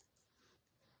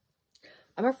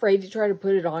 I'm afraid to try to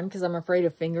put it on because I'm afraid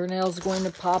a fingernail is going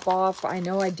to pop off. I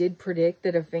know I did predict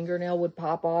that a fingernail would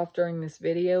pop off during this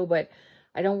video, but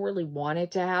I don't really want it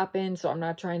to happen, so I'm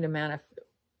not trying to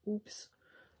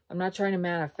I'm not trying to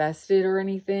manifest it or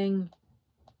anything.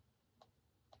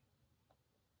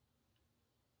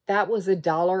 That was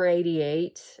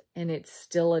 $1.88, and it's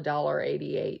still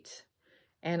 $1.88.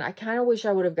 And I kind of wish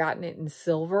I would have gotten it in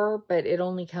silver, but it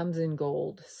only comes in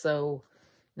gold, so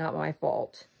not my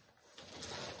fault.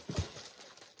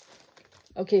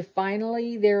 Okay,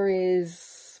 finally there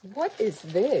is, what is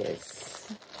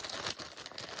this?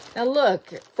 Now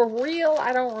look, for real,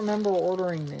 I don't remember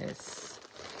ordering this.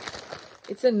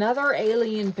 It's another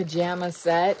alien pajama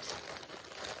set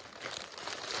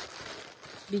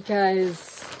because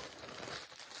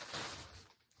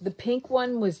the pink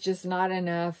one was just not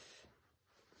enough.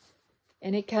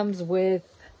 And it comes with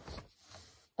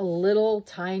a little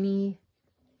tiny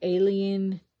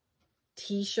alien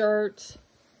t-shirt.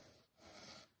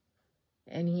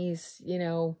 And he's, you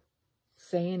know,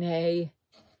 saying hey.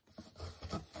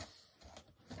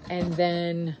 And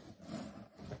then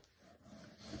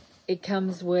it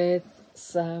comes with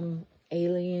some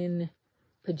alien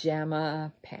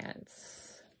pajama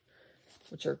pants,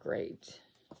 which are great.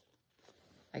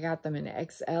 I got them in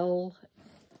XL,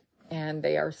 and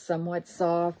they are somewhat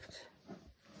soft.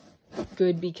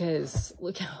 Good because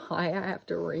look how high I have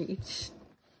to reach.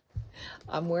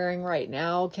 I'm wearing right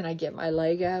now, can I get my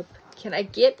leg up? Can I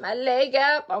get my leg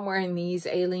up? I'm wearing these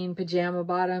alien pajama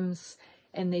bottoms,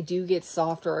 and they do get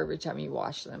softer every time you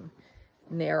wash them.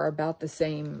 And they are about the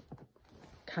same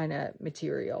kind of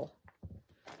material.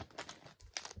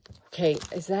 Okay,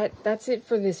 that's it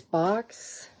for this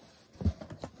box?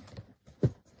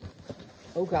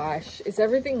 Oh gosh, is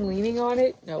everything leaning on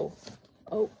it? No.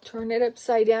 Oh, turn it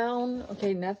upside down.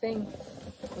 Okay, nothing.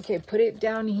 Okay, put it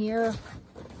down here.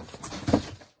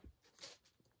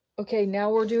 Okay, now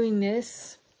we're doing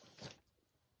this.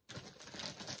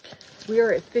 We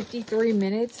are at 53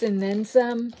 minutes and then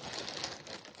some.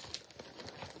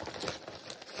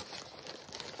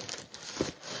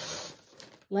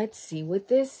 Let's see what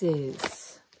this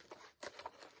is.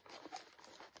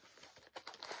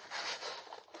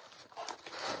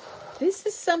 This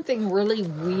is something really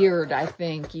weird, I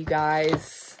think, you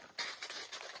guys.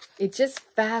 It just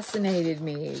fascinated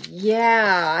me.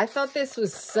 Yeah, I thought this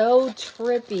was so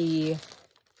trippy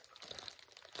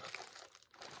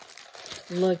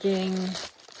looking.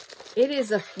 It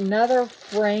is another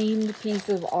framed piece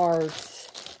of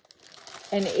art.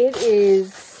 And it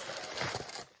is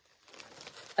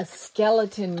a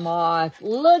skeleton moth.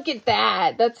 Look at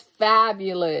that. That's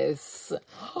fabulous.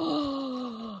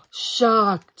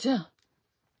 Shocked.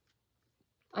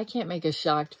 I can't make a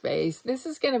shocked face. This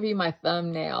is going to be my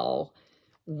thumbnail.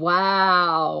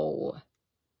 Wow.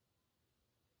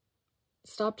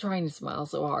 Stop trying to smile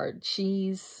so hard.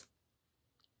 Cheese.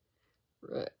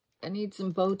 I need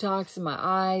some Botox in my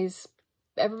eyes.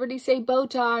 Everybody say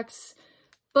Botox.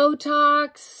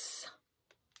 Botox.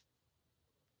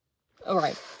 All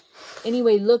right.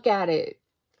 Anyway, look at it.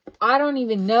 I don't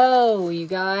even know, you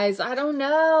guys. I don't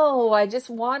know. I just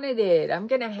wanted it. I'm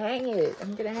going to hang it.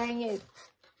 I'm going to hang it.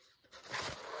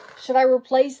 Should I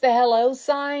replace the hello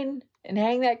sign and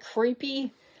hang that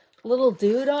creepy little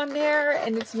dude on there?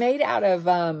 And it's made out of,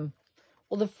 well,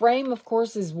 the frame, of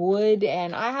course, is wood.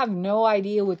 And I have no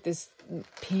idea what this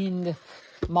pinned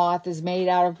moth is made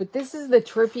out of. But this is the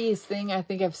trippiest thing I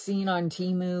think I've seen on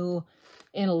Temu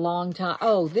in a long time.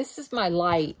 Oh, this is my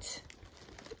light.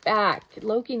 Back.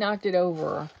 Loki knocked it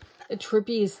over. The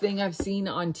trippiest thing I've seen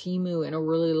on Temu in a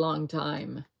really long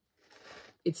time.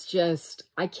 It's just,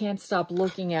 I can't stop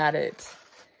looking at it.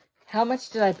 How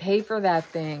much did I pay for that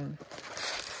thing?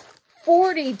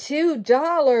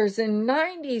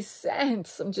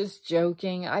 $42.90. I'm just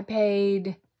joking. I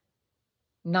paid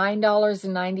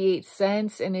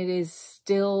 $9.98 and it is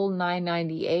still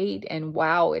 $9.98. And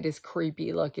wow, it is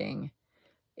creepy looking.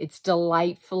 It's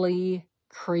delightfully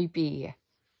creepy.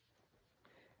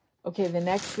 Okay, the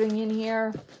next thing in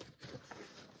here.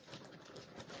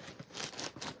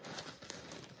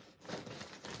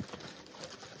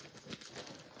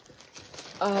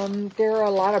 There are a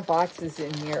lot of boxes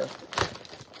in here.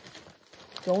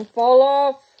 Don't fall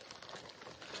off.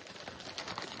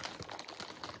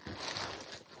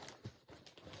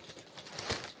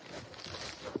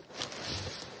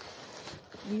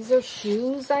 These are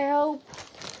shoes, I hope.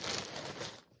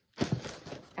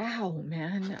 Ow,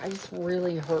 man. I just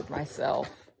really hurt myself.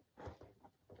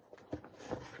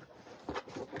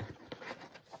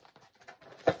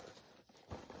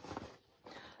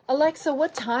 Alexa,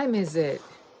 what time is it?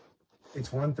 It's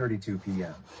 1:32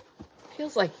 p.m.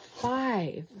 Feels like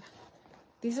 5.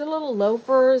 These are little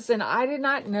loafers, and I did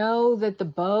not know that the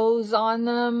bows on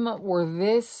them were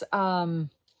this, were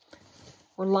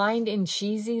lined in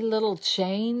cheesy little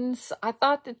chains. I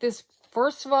thought that this,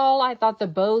 first of all, I thought the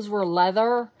bows were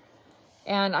leather,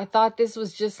 and I thought this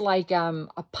was just like a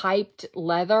piped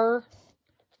leather,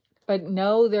 but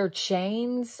no, they're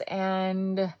chains,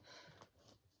 and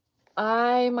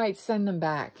I might send them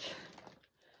back.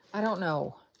 I don't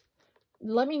know.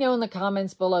 Let me know in the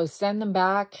comments below. Send them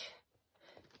back.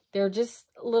 They're just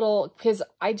little, because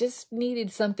I just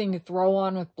needed something to throw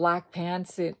on with black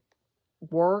pants at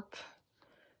work.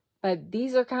 But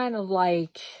these are kind of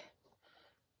like,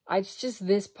 it's just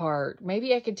this part.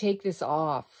 Maybe I could take this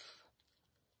off,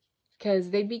 because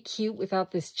they'd be cute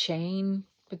without this chain.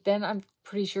 But then I'm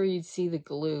pretty sure you'd see the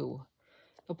glue.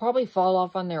 They'll probably fall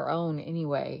off on their own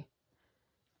anyway.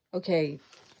 Okay,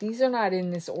 these are not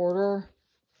in this order.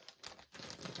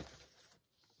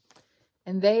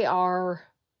 And they are,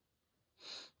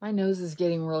 my nose is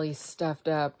getting really stuffed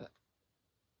up.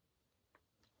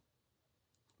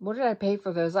 What did I pay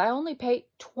for those? I only paid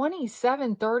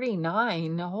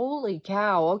 $27.39. Holy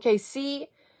cow. Okay, see,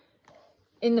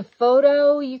 in the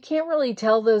photo, you can't really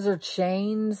tell those are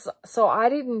chains. So I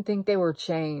didn't think they were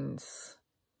chains.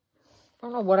 I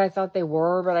don't know what I thought they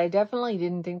were, but I definitely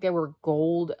didn't think they were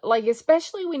gold. Like,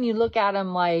 especially when you look at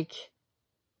them, like,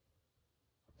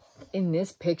 in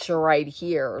this picture right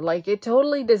here. Like, it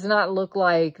totally does not look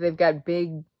like they've got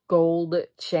big gold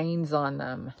chains on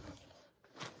them.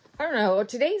 I don't know.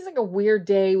 Today's like a weird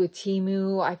day with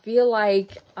Temu. I feel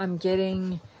like I'm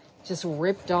getting just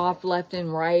ripped off left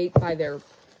and right by their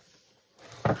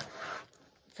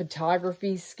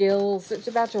photography skills. It's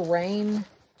about to rain.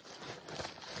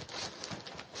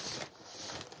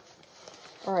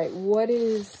 All right, what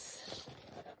is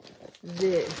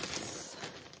this?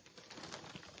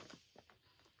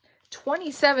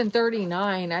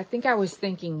 $27.39. I think I was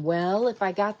thinking, well, if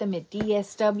I got them at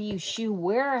DSW Shoe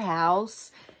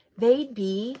Warehouse, they'd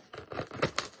be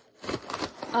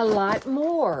a lot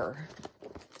more.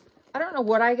 I don't know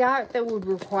what I got that would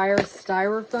require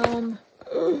styrofoam.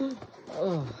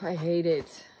 Oh, I hate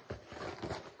it.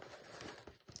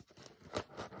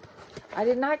 I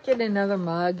did not get another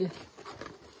mug.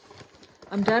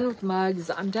 I'm done with mugs.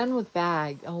 I'm done with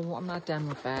bags. Oh, I'm not done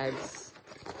with bags.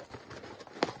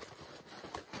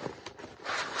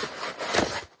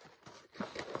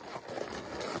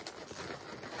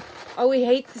 Oh, we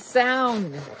hate the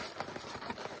sound.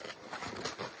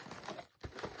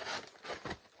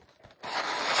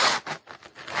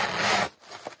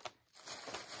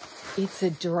 It's a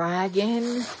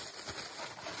dragon.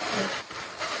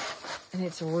 And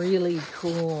it's really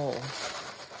cool.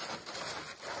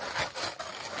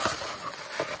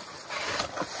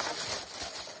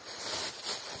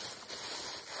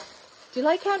 Do you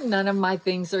like how none of my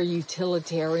things are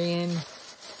utilitarian?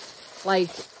 Like,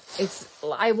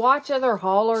 I watch other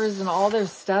haulers and all their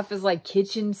stuff is like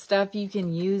kitchen stuff you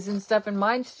can use and stuff. And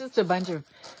mine's just a bunch of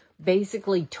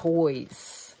basically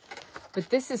toys. But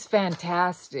this is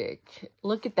fantastic.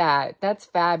 Look at that. That's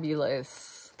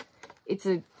fabulous. He's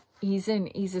a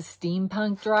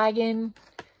steampunk dragon.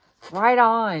 Right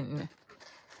on.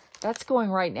 That's going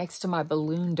right next to my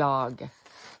balloon dog.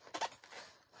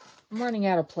 I'm running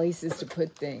out of places to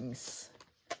put things.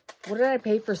 What did I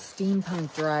pay for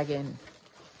steampunk dragon?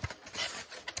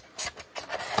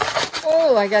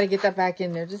 Oh, I got to get that back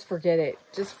in there. Just forget it.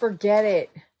 Just forget it.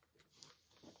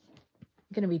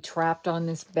 I'm going to be trapped on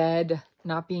this bed,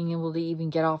 not being able to even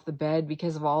get off the bed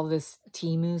because of all this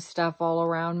Temu stuff all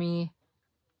around me.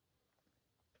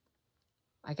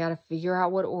 I got to figure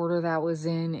out what order that was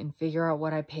in and figure out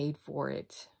what I paid for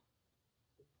it.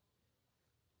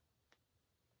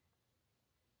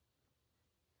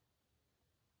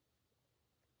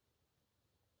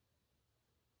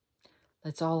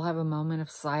 Let's all have a moment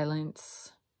of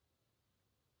silence.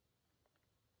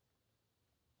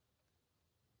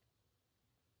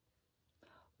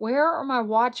 Where are my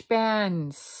watch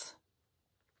bands?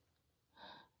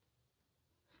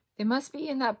 They must be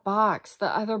in that box,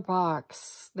 the other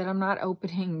box that I'm not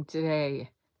opening today.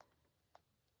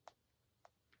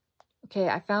 Okay,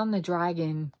 I found the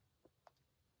dragon.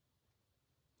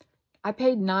 I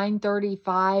paid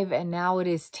 $9.35 and now it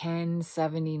is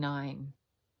 $10.79.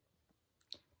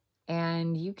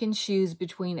 And you can choose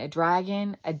between a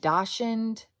dragon, a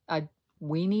dachshund, a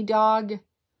weenie dog,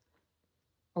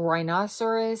 a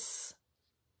rhinoceros,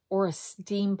 or a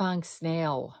steampunk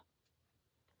snail,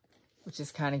 which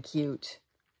is kind of cute.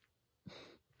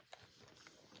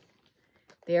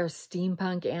 They are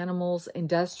steampunk animals,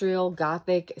 industrial,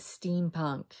 gothic,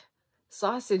 steampunk.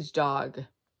 Sausage dog.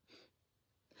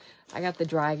 I got the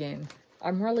dragon.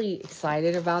 I'm really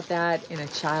excited about that in a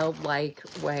childlike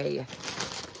way.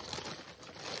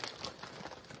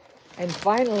 And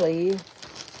finally,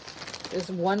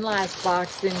 there's one last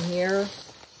box in here.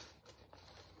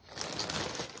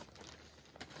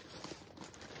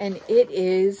 And it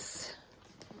is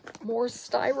more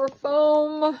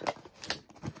styrofoam.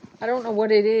 I don't know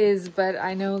what it is, but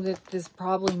I know that this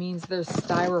probably means there's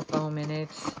styrofoam in it.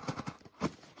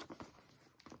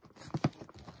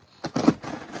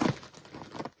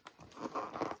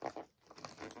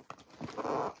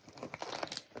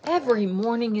 Every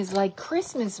morning is like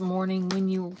Christmas morning when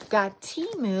you got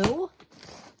Temu.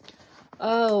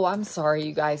 Oh, I'm sorry,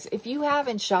 you guys. If you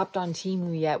haven't shopped on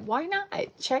Temu yet, why not?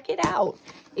 Check it out.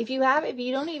 If you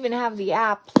don't even have the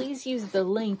app, please use the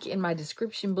link in my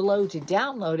description below to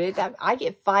download it. I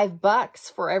get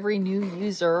 $5 for every new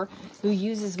user who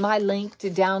uses my link to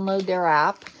download their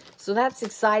app. So that's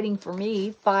exciting for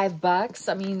me. $5.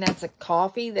 I mean, that's a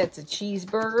coffee, that's a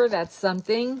cheeseburger, that's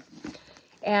something.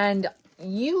 And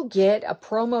you get a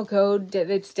promo code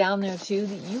that's down there too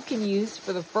that you can use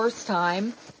for the first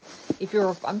time. If you're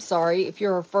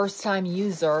a first-time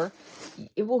user,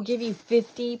 it will give you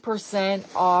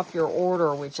 50% off your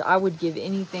order, which I would give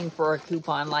anything for a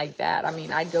coupon like that. I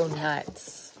mean, I'd go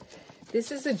nuts.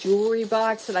 This is a jewelry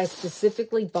box that I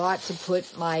specifically bought to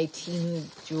put my Temu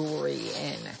jewelry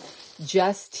in.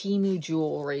 Just Temu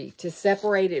jewelry to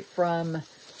separate it from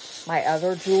my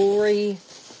other jewelry.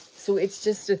 So it's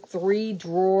just a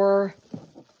 3-drawer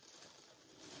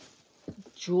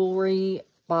jewelry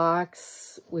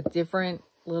box with different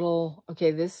little, okay,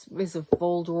 this is a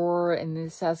full drawer and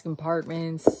this has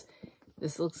compartments.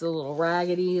 This looks a little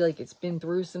raggedy, like it's been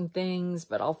through some things,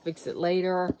 but I'll fix it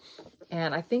later.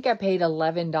 And I think I paid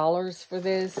 $11 for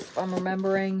this, if I'm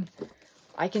remembering.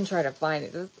 I can try to find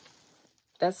it.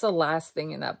 That's the last thing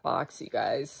in that box, you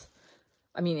guys.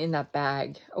 I mean, in that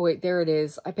bag. Oh, wait, there it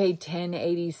is. I paid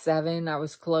 $10.87. I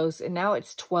was close. And now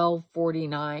it's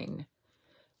 $12.49.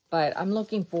 But I'm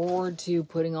looking forward to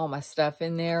putting all my stuff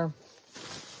in there.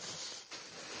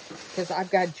 Because I've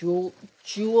got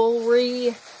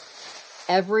jewelry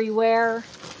everywhere.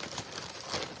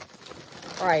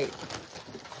 All right.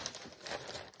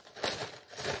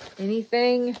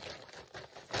 Anything?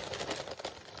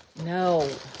 No.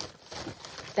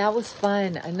 That was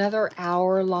fun. Another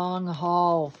hour-long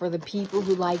haul for the people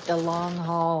who like the long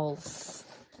hauls.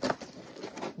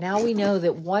 Now we know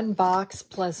that one box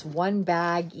plus one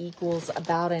bag equals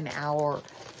about an hour.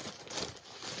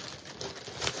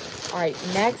 All right,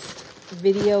 next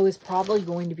video is probably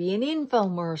going to be an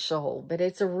infomercial, but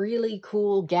it's a really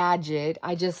cool gadget.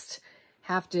 I just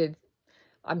have to,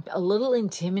 I'm a little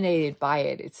intimidated by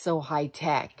it. It's so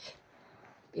high-tech.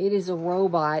 It is a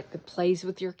robot that plays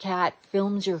with your cat,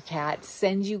 films your cat,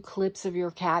 sends you clips of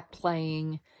your cat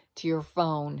playing to your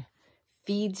phone,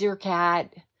 feeds your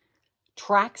cat,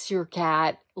 tracks your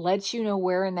cat, lets you know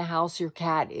where in the house your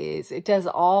cat is. It does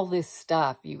all this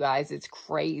stuff, you guys. It's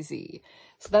crazy.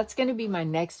 So that's going to be my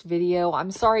next video.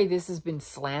 I'm sorry this has been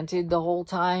slanted the whole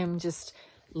time. Just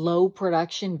low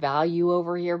production value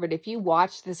over here. But if you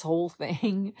watch this whole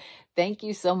thing, thank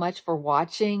you so much for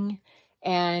watching.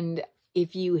 And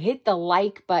if you hit the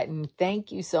like button,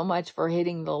 thank you so much for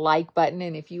hitting the like button.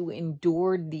 And if you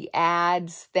endured the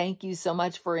ads, thank you so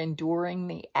much for enduring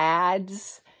the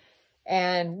ads.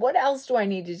 And what else do I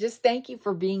need to just thank you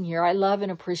for being here? I love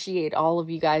and appreciate all of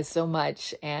you guys so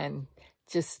much. And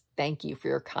just thank you for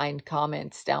your kind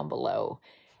comments down below.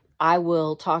 I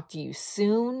will talk to you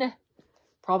soon.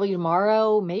 Probably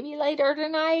tomorrow, maybe later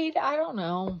tonight. I don't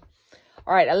know.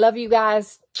 All right. I love you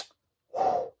guys.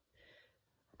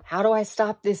 How do I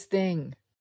stop this thing?